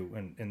started too,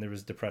 and there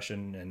was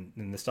depression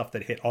and the stuff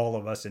that hit all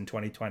of us in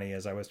 2020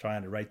 as I was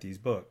trying to write these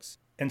books.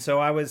 And so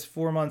I was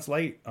 4 months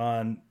late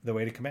on The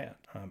Way to Command.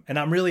 And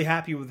I'm really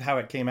happy with how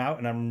it came out,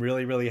 and I'm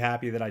really, really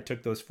happy that I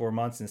took those 4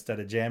 months instead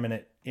of jamming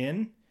it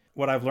in.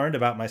 What I've learned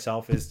about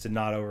myself is to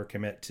not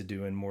overcommit to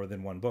doing more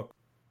than one book.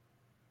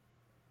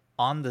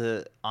 On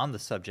the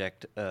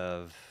subject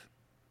of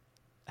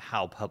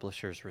how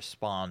publishers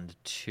respond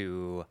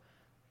to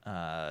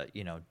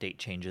date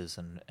changes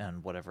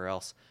and whatever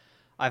else,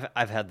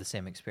 I've had the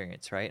same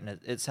experience, right? And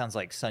it sounds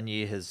like Sun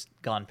Yi has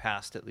gone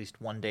past at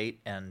least one date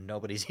and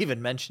nobody's even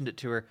mentioned it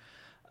to her.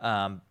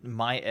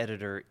 My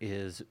editor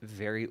is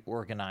very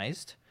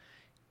organized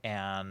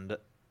and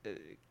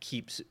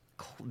keeps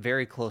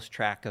very close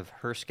track of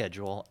her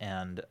schedule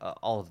and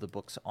all of the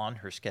books on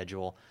her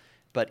schedule.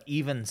 But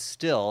even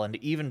still, and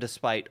even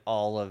despite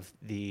all of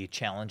the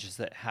challenges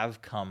that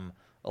have come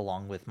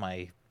along with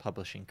my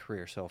publishing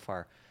career so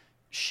far,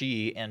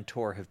 she and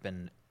Tor have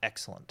been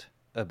excellent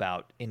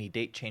about any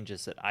date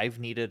changes that I've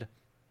needed,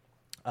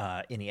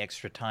 any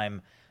extra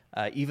time,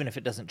 even if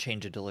it doesn't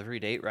change a delivery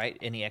date, right?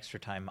 Any extra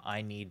time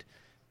I need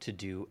to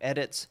do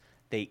edits.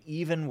 They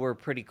even were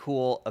pretty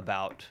cool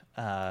about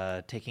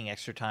taking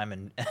extra time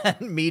and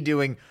me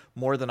doing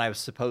more than I was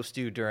supposed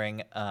to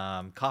during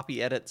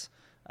copy edits,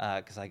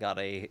 because I got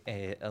a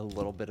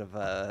little bit of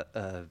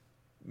a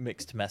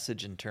mixed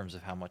message in terms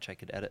of how much I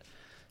could edit.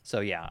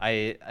 So yeah,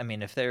 I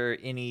mean, if there are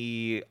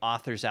any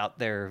authors out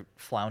there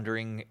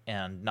floundering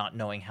and not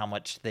knowing how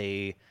much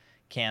they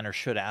can or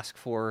should ask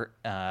for,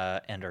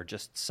 and are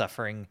just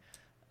suffering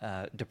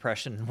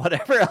depression and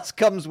whatever else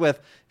comes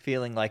with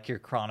feeling like you're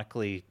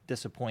chronically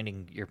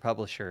disappointing your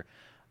publisher,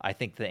 I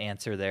think the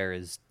answer there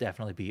is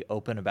definitely be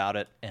open about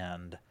it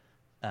and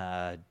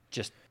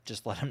just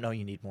let them know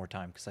you need more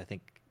time, because I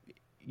think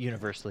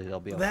universally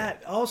they'll be okay.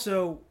 That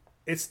also,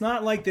 it's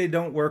not like they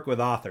don't work with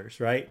authors,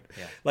 right?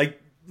 Yeah. Like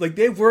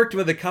they've worked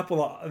with a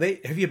couple of,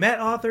 have you met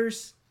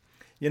authors?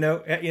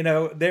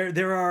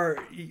 There are,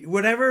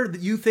 whatever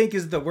you think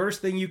is the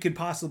worst thing you could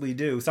possibly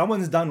do,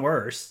 someone's done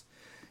worse,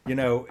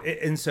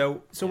 and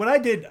so what I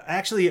did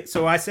actually,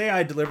 so I say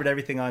I delivered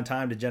everything on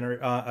time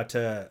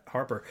to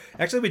Harper.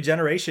 Actually, with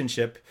Generation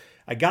Ship,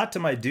 I got to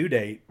my due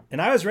date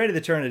and I was ready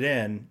to turn it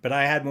in, but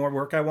I had more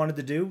work I wanted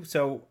to do.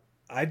 So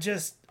I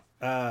just,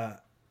 I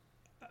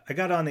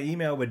got on the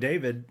email with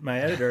David, my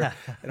editor,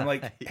 and I'm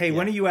like, hey,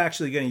 when are you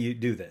actually going to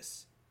do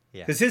this?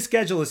 Yeah. Because his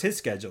schedule is his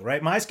schedule,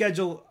 right? My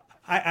schedule,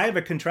 I have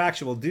a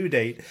contractual due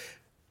date,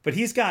 but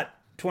he's got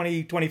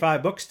 20,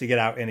 25 books to get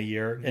out in a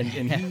year, and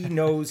he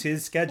knows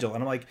his schedule.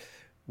 And I'm like,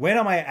 when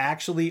am I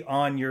actually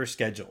on your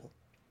schedule?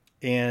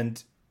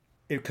 And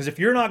because if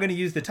you're not going to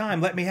use the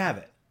time, let me have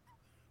it.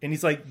 And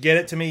he's like, get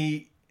it to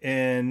me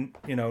in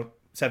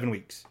 7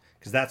 weeks,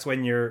 because that's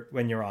when you're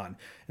on. And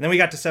then we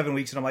got to 7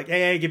 weeks, and I'm like,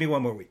 hey, give me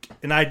one more week.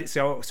 And I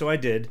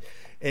did,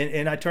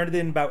 and I turned it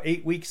in about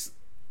 8 weeks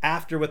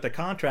after what the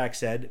contract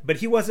said, but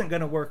he wasn't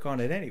going to work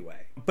on it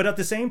anyway. But at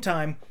the same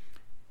time,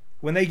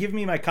 when they give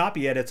me my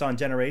copy edits on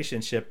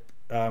Generation Ship,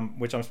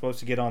 which I'm supposed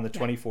to get on the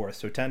 24th,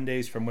 so 10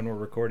 days from when we're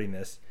recording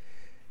this,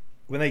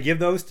 when they give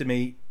those to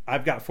me,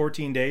 I've got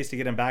 14 days to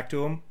get them back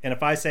to them. And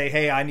if I say,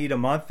 hey, I need a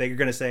month, they're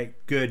going to say,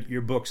 good,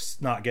 your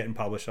book's not getting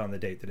published on the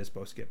date that it's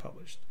supposed to get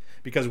published.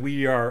 Because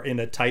we are in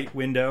a tight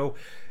window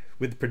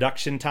with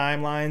production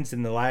timelines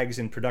and the lags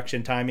in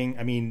production timing.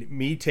 I mean,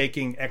 me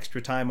taking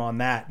extra time on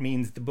that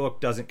means the book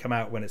doesn't come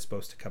out when it's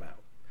supposed to come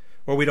out,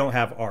 or we don't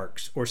have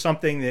arcs, or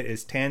something that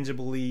is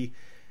tangibly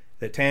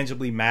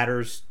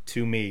matters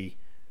to me.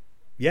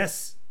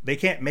 Yes, they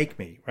can't make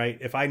me, right?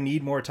 If I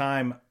need more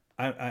time,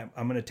 I'm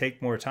going to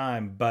take more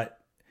time, but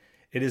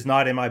it is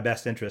not in my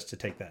best interest to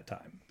take that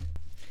time.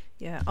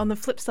 Yeah. On the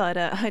flip side,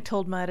 I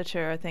told my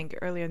editor, I think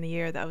earlier in the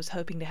year, that I was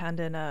hoping to hand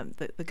in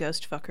the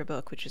Ghost Fucker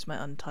book, which is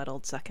my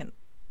untitled second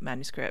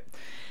manuscript.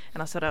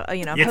 And I said, I'm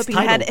it's hoping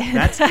titled. you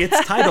had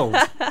It's titled.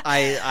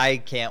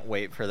 I can't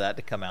wait for that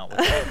to come out with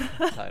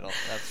that title.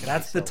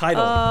 That's the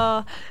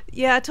title.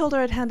 Yeah, I told her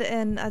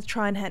I'd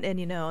try and hand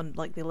in, on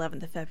like the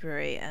 11th of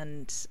February,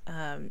 and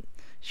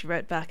she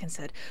wrote back and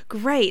said,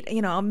 "Great,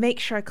 I'll make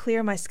sure I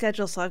clear my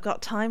schedule so I've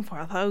got time for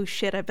it." I thought, oh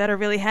shit, I better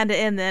really hand it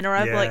in then, or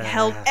I've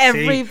held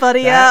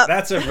everybody up.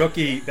 That's a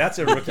rookie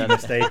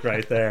mistake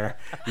right there.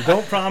 You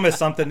don't promise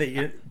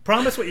something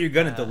promise what you're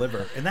going to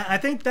deliver, and I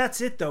think that's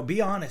it though. Be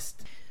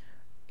honest.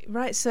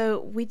 Right,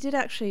 so we did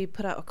actually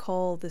put out a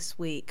call this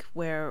week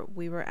where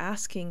we were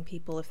asking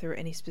people if there were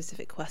any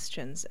specific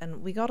questions,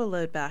 and we got a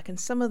load back, and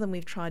some of them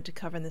we've tried to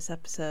cover in this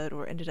episode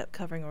or ended up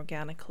covering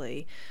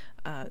organically,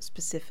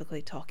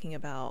 specifically talking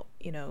about,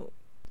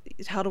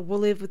 how to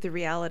live with the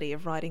reality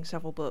of writing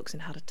several books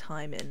and how to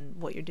time in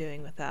what you're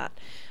doing with that.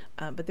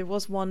 But there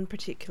was one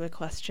particular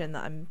question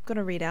that I'm going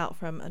to read out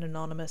from an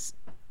anonymous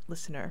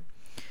listener.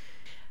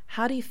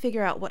 How do you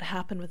figure out what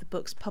happened with a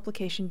book's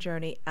publication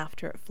journey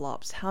after it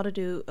flops? How to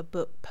do a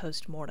book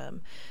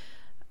post-mortem?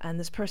 And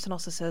this person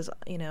also says,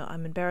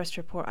 I'm embarrassed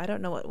to report I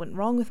don't know what went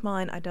wrong with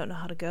mine. I don't know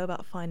how to go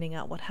about finding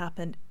out what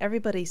happened.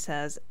 Everybody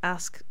says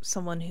ask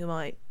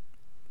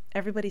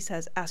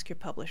your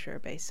publisher,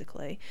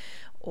 basically,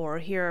 or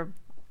here are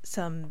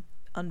some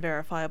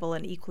unverifiable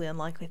and equally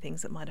unlikely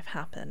things that might have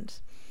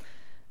happened.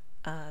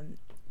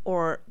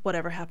 Or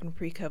whatever happened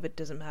pre-COVID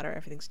doesn't matter.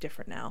 Everything's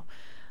different now.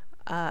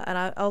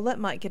 And I'll let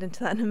Mike get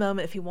into that in a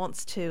moment if he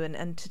wants to,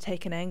 and to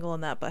take an angle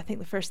on that. But I think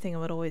the first thing I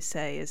would always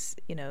say is,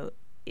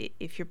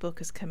 if your book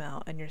has come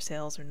out and your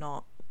sales are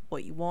not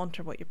what you want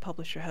or what your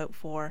publisher hoped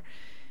for,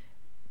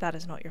 that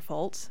is not your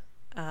fault.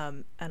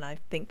 And I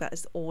think that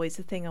is always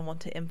the thing I want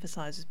to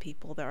emphasize with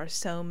people. There are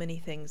so many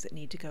things that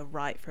need to go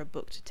right for a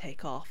book to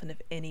take off, and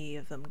if any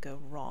of them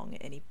go wrong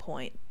at any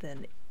point,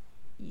 then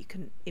you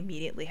can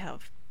immediately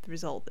have the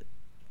result that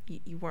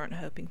you weren't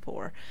hoping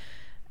for.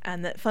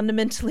 And that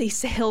fundamentally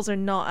sales are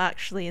not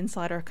actually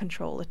inside our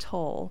control at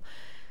all.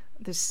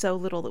 There's so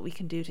little that we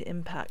can do to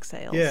impact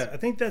sales. Yeah, I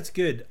think that's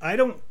good. I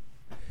don't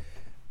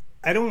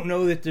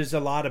know that there's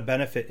a lot of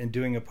benefit in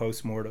doing a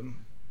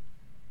postmortem.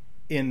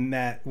 In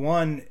that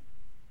one,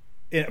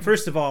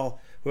 first of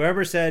all,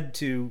 whoever said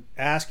to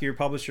ask your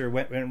publisher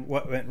what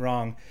went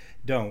wrong,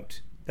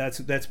 don't.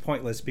 That's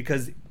pointless,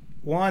 because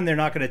one, they're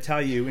not going to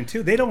tell you, and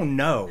two, they don't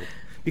know,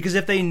 because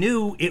if they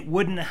knew, it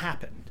wouldn't have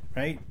happened,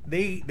 right?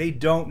 They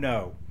don't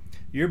know.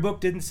 Your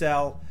book didn't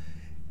sell.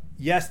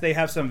 Yes, they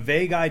have some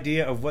vague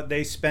idea of what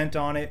they spent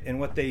on it and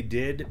what they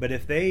did, but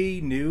if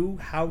they knew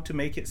how to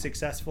make it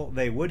successful,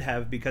 they would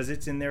have, because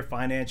it's in their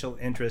financial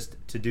interest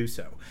to do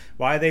so.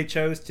 Why they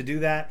chose to do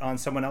that on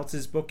someone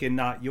else's book and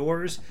not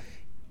yours,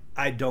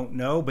 I don't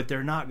know, but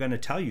they're not going to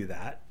tell you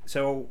that.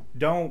 So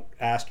don't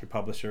ask your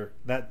publisher.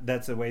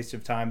 That's a waste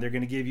of time. They're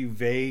going to give you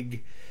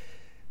vague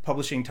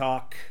publishing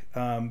talk.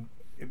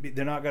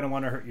 They're not going to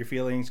want to hurt your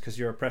feelings because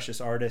you're a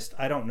precious artist.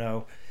 I don't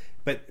know.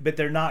 But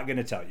they're not going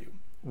to tell you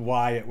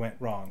why it went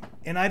wrong.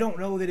 And I don't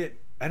know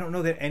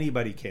that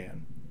anybody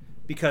can,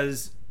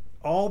 because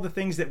all the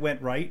things that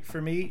went right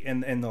for me,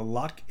 and the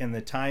luck and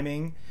the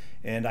timing,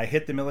 and I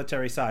hit the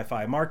military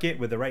sci-fi market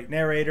with the right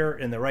narrator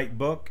and the right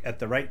book at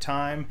the right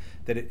time,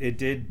 that it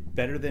did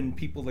better than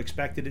people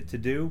expected it to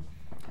do.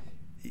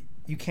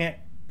 You can't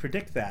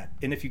predict that.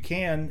 And if you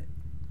can,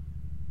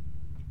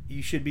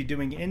 you should be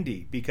doing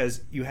indie,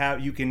 because you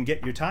can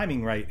get your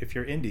timing right if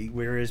you're indie,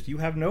 whereas you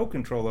have no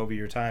control over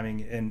your timing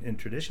in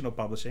traditional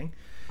publishing.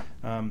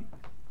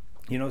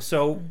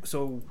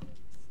 So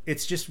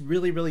it's just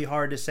really, really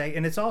hard to say,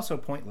 and it's also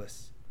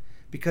pointless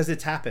because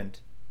it's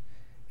happened.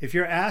 If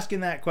you're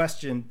asking that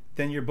question,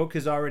 then your book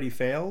has already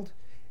failed,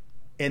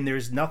 and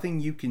there's nothing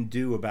you can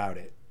do about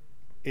it.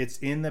 It's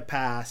in the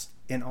past,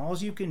 and all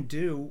you can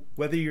do,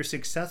 whether you're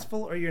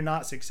successful or you're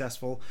not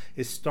successful,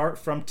 is start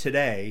from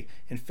today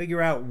and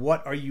figure out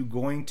what are you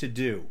going to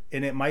do.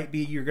 And it might be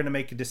you're going to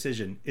make a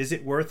decision. Is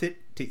it worth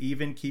it to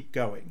even keep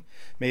going?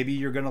 Maybe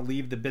you're going to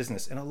leave the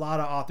business, and a lot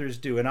of authors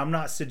do. And I'm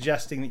not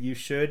suggesting that you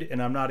should, and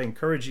I'm not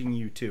encouraging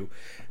you to.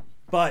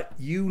 But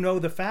you know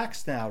the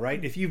facts now,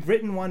 right? If you've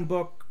written one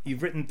book,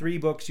 you've written 3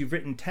 books, you've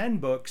written 10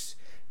 books,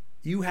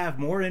 you have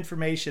more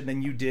information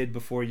than you did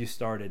before you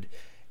started.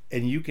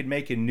 And you can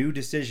make a new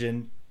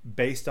decision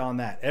based on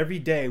that. Every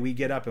day we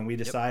get up and we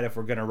decide if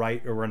we're going to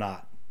write or we're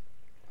not.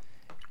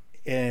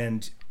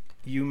 And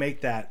you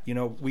make that,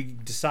 we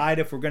decide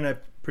if we're going to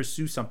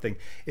pursue something.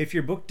 If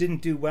your book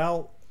didn't do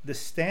well, the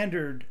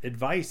standard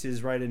advice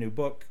is write a new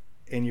book,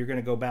 and you're going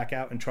to go back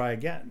out and try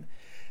again.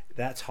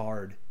 That's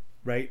hard,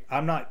 right?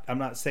 I'm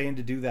not saying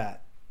to do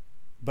that.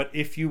 But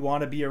if you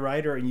want to be a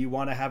writer and you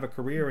want to have a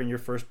career and your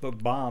first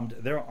book bombed,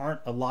 there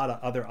aren't a lot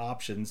of other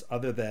options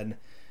other than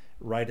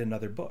write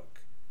another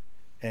book,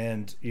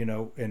 and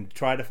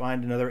try to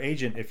find another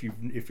agent if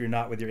you're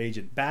not with your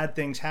agent. Bad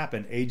things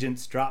happen.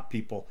 Agents drop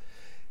people.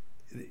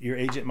 Your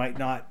agent might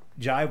not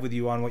jive with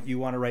you on what you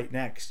want to write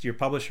next. Your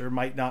publisher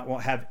might not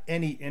have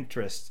any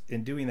interest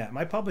in doing that.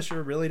 My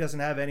publisher really doesn't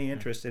have any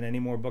interest in any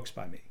more books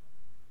by me.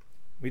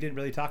 We didn't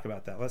really talk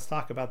about that. Let's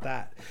talk about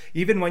that.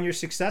 Even when you're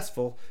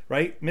successful,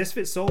 right?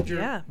 Misfit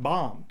Soldier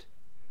bombed.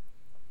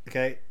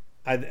 Okay.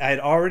 I had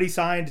already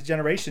signed a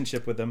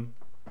generationship with them.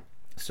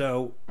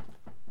 So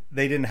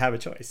they didn't have a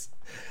choice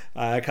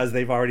because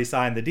they've already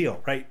signed the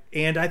deal, right?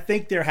 And I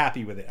think they're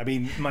happy with it. I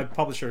mean, my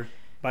publisher,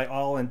 by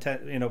all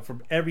intent,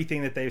 from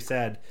everything that they've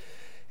said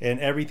and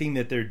everything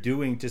that they're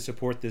doing to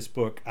support this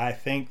book, I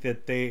think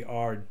that they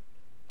are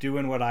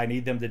doing what I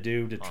need them to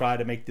do to try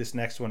to make this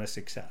next one a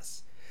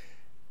success.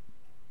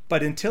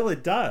 But until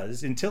it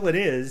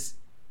is,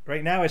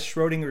 right now it's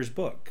Schrodinger's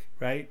book,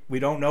 right? We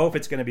don't know if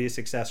it's going to be a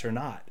success or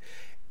not.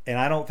 And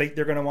I don't think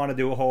they're going to want to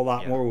do a whole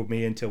lot more with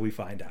me until we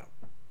find out.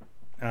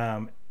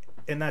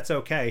 And that's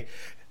okay.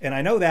 And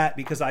I know that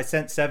because I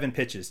sent 7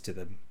 pitches to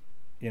them.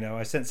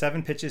 I sent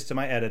 7 pitches to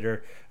my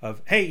editor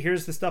of, hey,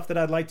 here's the stuff that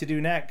I'd like to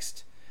do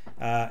next.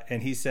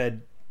 And he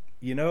said,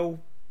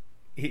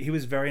 he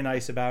was very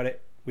nice about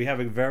it. We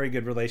have a very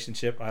good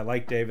relationship. I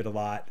like David a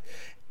lot.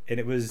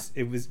 And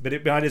but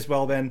it might as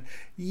well been,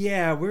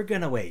 yeah, we're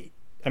going to wait.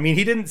 I mean,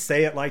 he didn't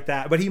say it like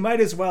that, but he might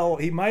as well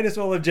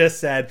have just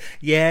said,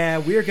 yeah,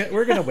 we're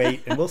going to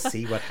wait and we'll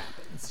see what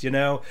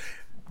happens,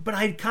 But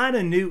I kind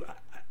of knew,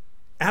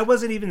 I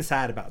wasn't even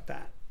sad about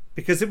that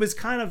because it was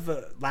kind of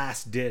a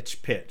last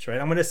ditch pitch, right?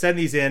 I'm going to send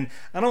these in.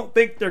 I don't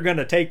think they're going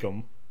to take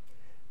them,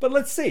 but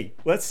let's see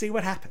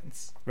what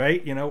happens,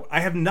 right?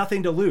 I have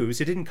nothing to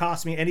lose. It didn't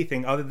cost me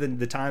anything other than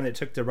the time it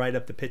took to write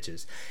up the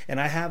pitches.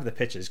 And I have the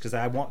pitches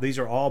because these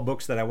are all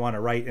books that I want to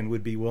write and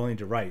would be willing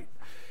to write.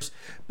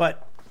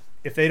 But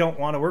if they don't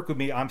want to work with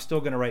me, I'm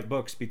still going to write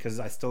books because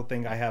I still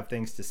think I have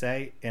things to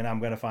say and I'm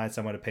going to find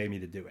someone to pay me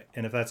to do it.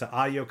 And if that's an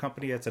audio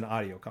company, it's an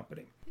audio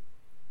company.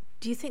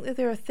 Do you think that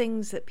there are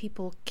things that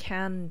people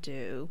can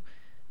do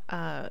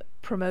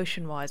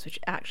promotion-wise which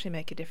actually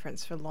make a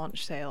difference for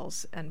launch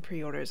sales and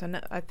pre-orders? And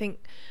I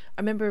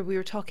remember we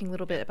were talking a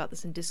little bit about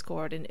this in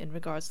Discord in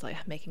regards to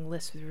like making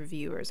lists with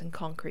reviewers and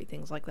concrete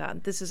things like that.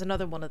 And this is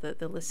another one of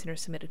the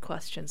listener-submitted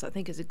questions I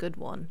think is a good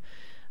one.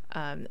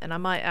 And I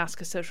might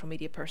ask a social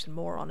media person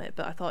more on it,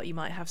 but I thought you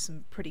might have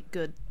some pretty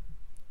good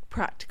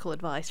practical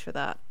advice for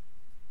that.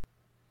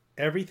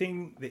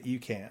 Everything that you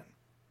can.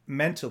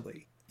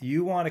 Mentally,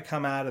 you want to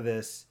come out of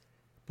this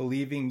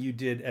believing you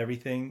did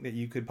everything that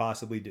you could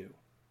possibly do.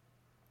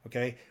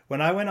 Okay?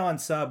 When I went on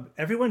Sub,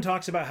 everyone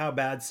talks about how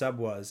bad Sub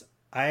was.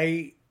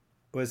 I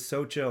was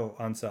so chill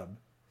on Sub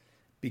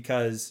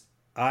because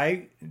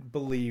I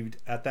believed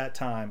at that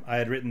time I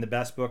had written the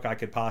best book I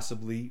could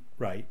possibly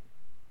write.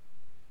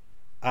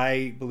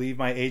 I believe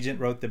my agent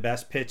wrote the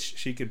best pitch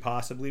she could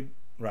possibly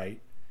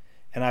write.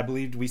 And I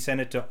believed we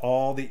sent it to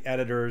all the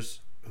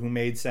editors who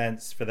made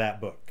sense for that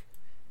book.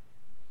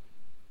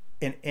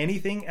 And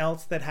anything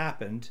else that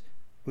happened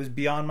was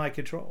beyond my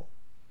control.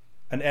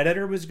 An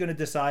editor was going to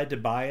decide to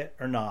buy it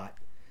or not.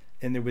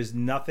 And there was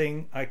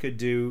nothing I could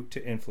do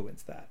to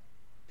influence that.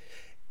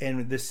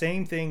 And the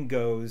same thing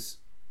goes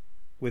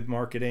with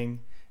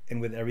marketing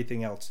and with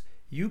everything else.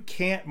 You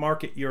can't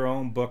market your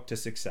own book to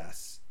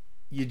success.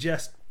 You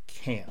just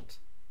can't,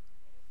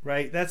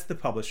 right? That's the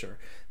publisher.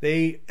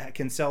 They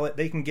can sell it.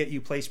 They can get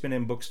you placement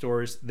in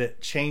bookstores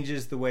that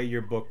changes the way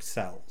your book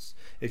sells.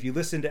 If you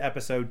listen to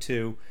episode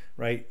 2,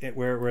 right,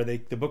 where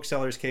the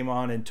booksellers came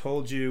on and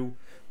told you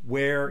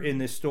where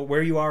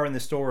you are in the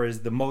store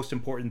is the most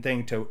important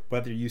thing to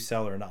whether you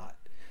sell or not.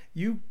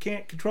 You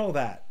can't control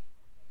that,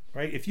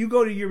 right? If you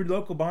go to your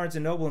local Barnes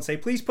and Noble and say,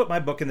 please put my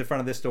book in the front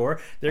of this store,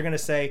 they're going to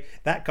say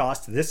that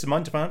costs this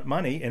much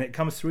money and it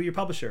comes through your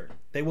publisher.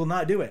 They will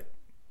not do it.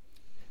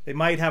 They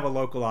might have a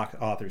local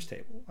authors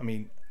table. I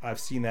mean,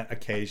 I've seen that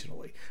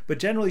occasionally. But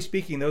generally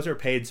speaking, those are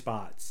paid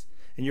spots.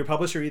 And your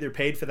publisher either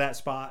paid for that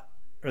spot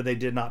or they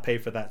did not pay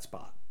for that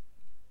spot.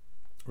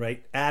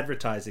 Right?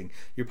 Advertising.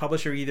 Your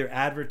publisher either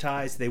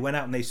advertised, they went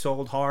out and they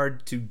sold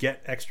hard to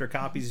get extra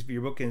copies of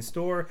your book in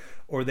store,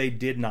 or they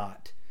did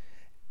not.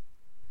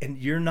 And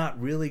you're not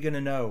really going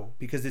to know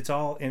because it's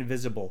all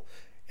invisible.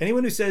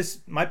 Anyone who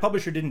says, my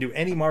publisher didn't do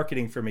any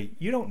marketing for me,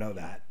 you don't know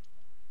that.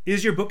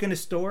 Is your book in a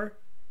store?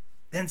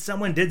 Then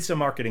someone did some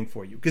marketing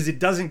for you because it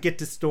doesn't get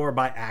to store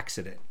by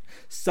accident.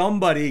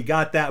 Somebody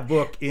got that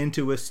book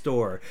into a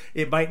store.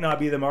 It might not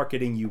be the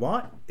marketing you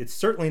want. It's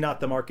certainly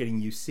not the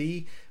marketing you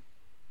see.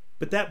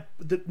 But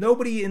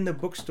nobody in the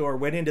bookstore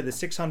went into the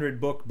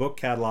 600 book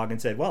catalog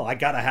and said, well, I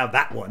got to have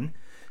that one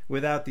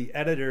without the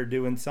editor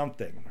doing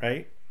something,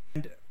 right?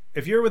 And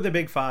if you're with the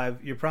big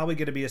 5, you're probably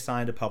going to be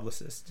assigned a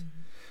publicist.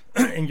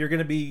 Mm-hmm. And you're going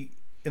to be,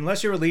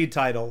 unless you're a lead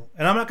title,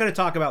 and I'm not going to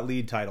talk about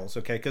lead titles,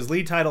 okay? Because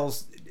lead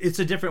titles, it's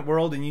a different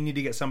world and you need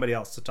to get somebody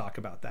else to talk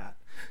about that.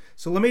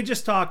 So let me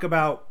just talk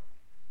about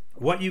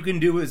what you can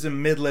do as a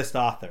mid-list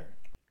author.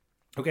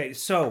 Okay,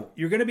 so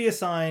you're going to be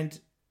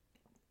assigned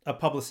a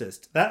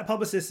publicist. That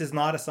publicist is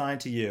not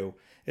assigned to you.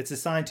 It's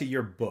assigned to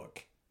your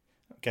book.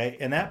 Okay,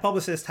 and that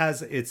publicist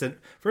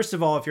first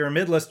of all, if you're a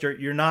mid-lister,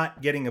 you're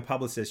not getting a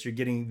publicist. You're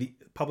getting the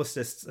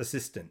publicist's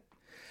assistant.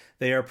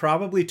 They are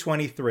probably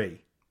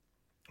 23.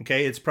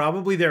 Okay, it's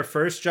probably their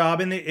first job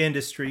in the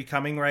industry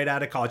coming right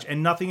out of college,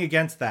 and nothing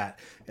against that.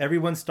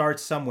 Everyone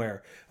starts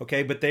somewhere,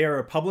 okay? But they are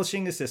a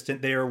publishing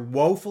assistant. They are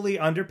woefully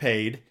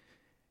underpaid.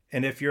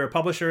 And if you're a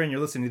publisher and you're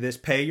listening to this,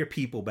 pay your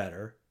people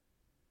better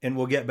and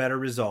we'll get better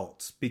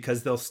results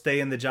because they'll stay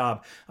in the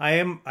job. I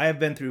have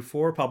been through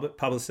 4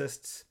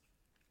 publicists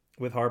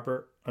with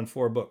Harper on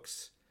 4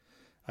 books.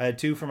 I had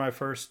 2 for my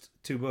first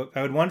 2 books.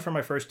 I had 1 for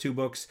my first 2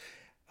 books,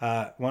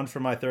 1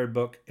 for my 3rd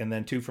book, and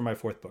then 2 for my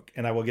 4th book.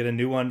 And I will get a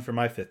new one for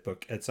my 5th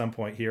book at some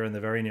point here in the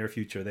very near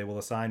future. They will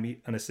assign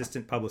me an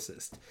assistant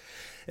publicist.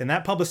 And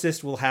that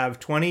publicist will have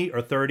 20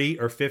 or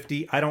 30 or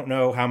 50, I don't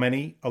know how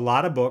many, a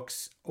lot of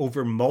books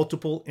over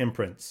multiple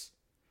imprints,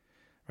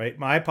 right?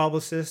 My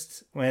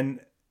publicist, when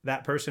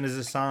that person is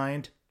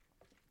assigned,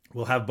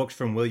 will have books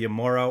from William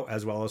Morrow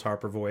as well as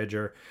Harper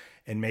Voyager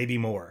and maybe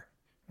more,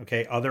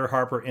 okay? Other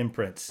Harper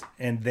imprints.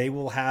 And they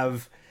will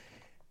have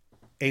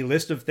a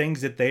list of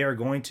things that they are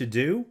going to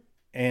do,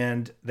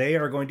 and they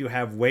are going to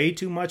have way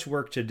too much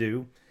work to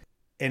do,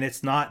 and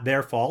it's not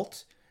their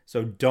fault.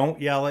 So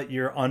don't yell at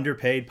your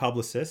underpaid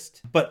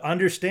publicist, but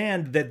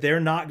understand that they're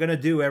not going to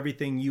do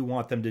everything you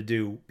want them to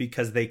do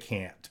because they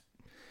can't.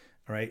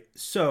 All right.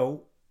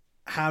 So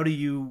how do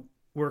you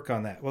work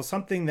on that? Well,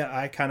 something that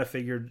I kind of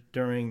figured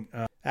during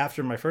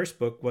after my first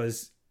book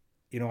was,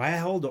 I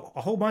held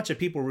a whole bunch of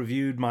people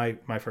reviewed my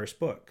first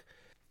book.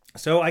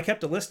 So I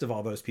kept a list of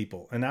all those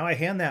people. And now I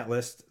hand that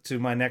list to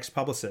my next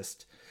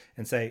publicist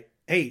and say,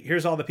 hey,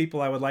 here's all the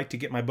people I would like to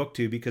get my book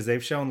to because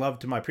they've shown love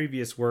to my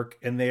previous work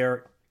and they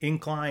are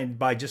inclined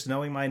by just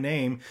knowing my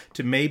name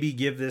to maybe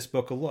give this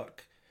book a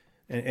look.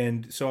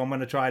 And so I'm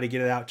going to try to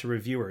get it out to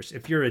reviewers.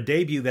 If you're a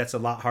debut, that's a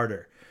lot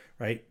harder,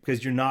 right?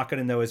 Because you're not going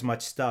to know as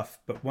much stuff.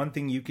 But one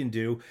thing you can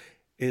do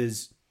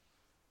is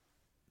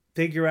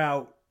figure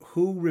out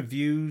who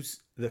reviews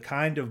the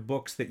kind of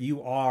books that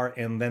you are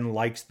and then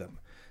likes them.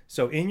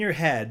 So in your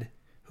head,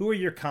 who are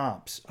your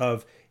comps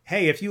of,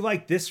 hey, if you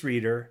like this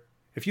reader,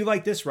 if you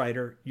like this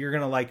writer, you're going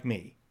to like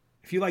me.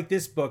 If you like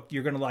this book,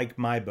 you're going to like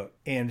my book.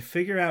 And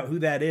figure out who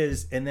that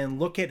is and then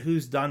look at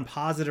who's done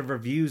positive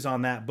reviews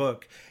on that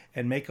book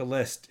and make a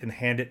list and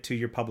hand it to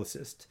your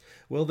publicist.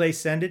 Will they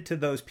send it to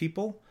those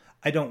people?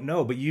 I don't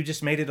know, but you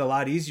just made it a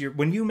lot easier.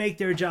 When you make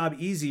their job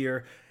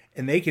easier,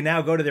 and they can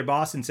now go to their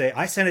boss and say,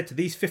 I sent it to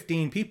these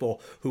 15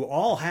 people who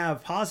all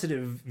have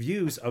positive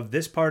views of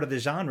this part of the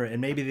genre and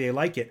maybe they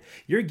like it.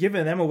 You're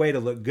giving them a way to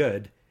look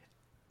good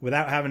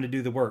without having to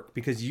do the work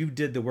because you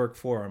did the work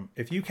for them.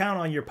 If you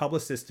count on your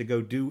publicist to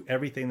go do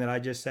everything that I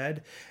just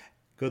said,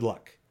 good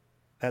luck.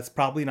 That's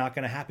probably not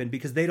going to happen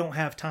because they don't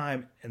have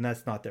time and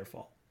that's not their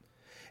fault.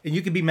 And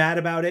you can be mad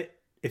about it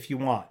if you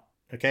want.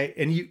 Okay.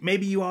 And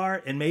maybe you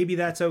are, and maybe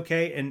that's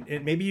okay. And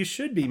maybe you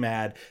should be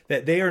mad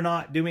that they are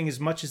not doing as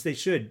much as they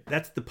should.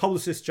 That's the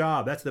publicist's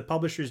job. That's the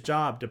publisher's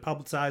job to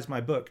publicize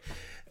my book.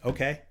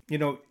 Okay.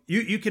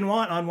 You can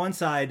want on one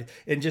side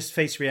and just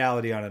face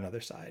reality on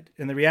another side.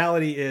 And the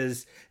reality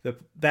is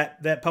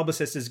that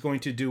publicist is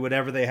going to do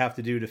whatever they have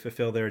to do to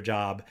fulfill their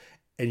job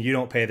and you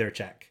don't pay their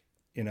check,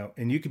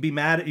 and you could be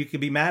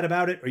mad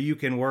about it, or you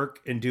can work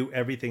and do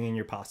everything in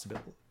your possible.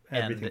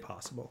 Everything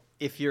possible.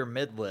 If you're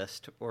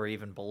mid-list or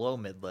even below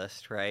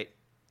mid-list, right,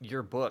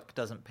 your book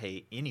doesn't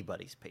pay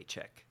anybody's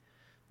paycheck.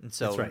 And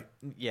so, that's right.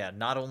 Yeah,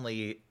 not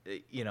only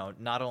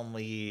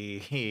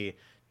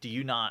do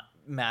you not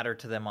matter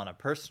to them on a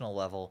personal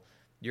level,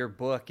 your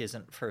book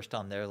isn't first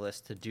on their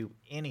list to do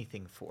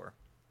anything for.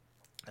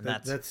 And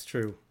that's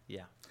true.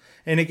 Yeah.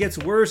 And it gets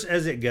worse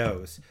as it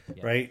goes,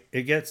 right?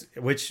 It gets,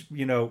 which,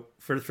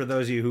 for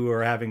those of you who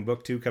are having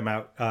book 2 come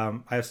out, I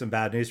have some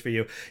bad news for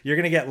you. You're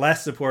going to get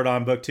less support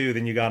on book 2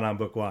 than you got on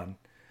book 1,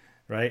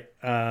 right?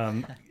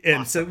 And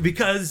awesome. So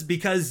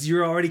because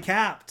you're already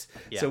capped.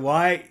 Yeah. So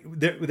why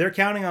they're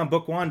counting on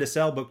book 1 to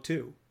sell book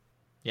 2.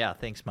 Yeah.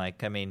 Thanks,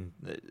 Mike. I mean,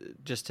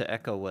 just to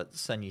echo what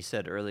Sunny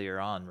said earlier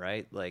on,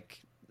 right?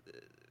 Like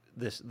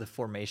the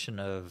formation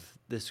of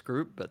this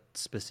group, but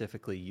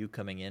specifically you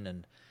coming in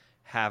and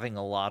having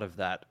a lot of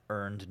that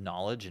earned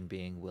knowledge and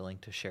being willing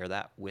to share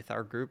that with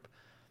our group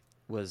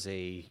was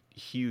a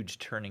huge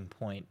turning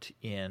point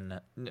in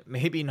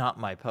maybe not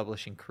my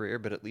publishing career,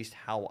 but at least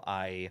how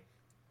I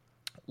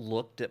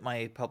looked at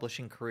my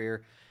publishing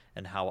career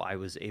and how I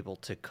was able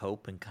to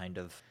cope and kind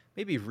of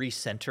maybe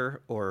recenter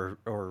or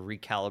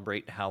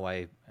recalibrate how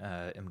I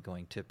am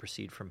going to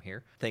proceed from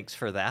here. Thanks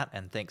for that,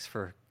 and thanks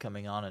for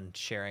coming on and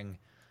sharing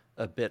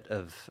a bit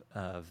of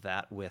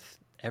that with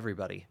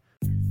everybody.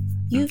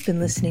 You've been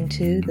listening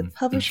to the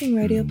Publishing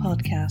Radio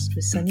Podcast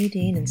with Sunny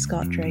Dean and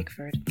Scott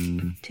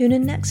Drakeford. Tune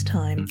in next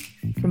time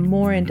for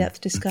more in-depth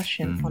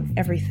discussion on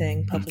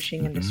everything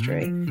publishing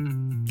industry.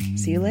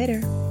 See you later.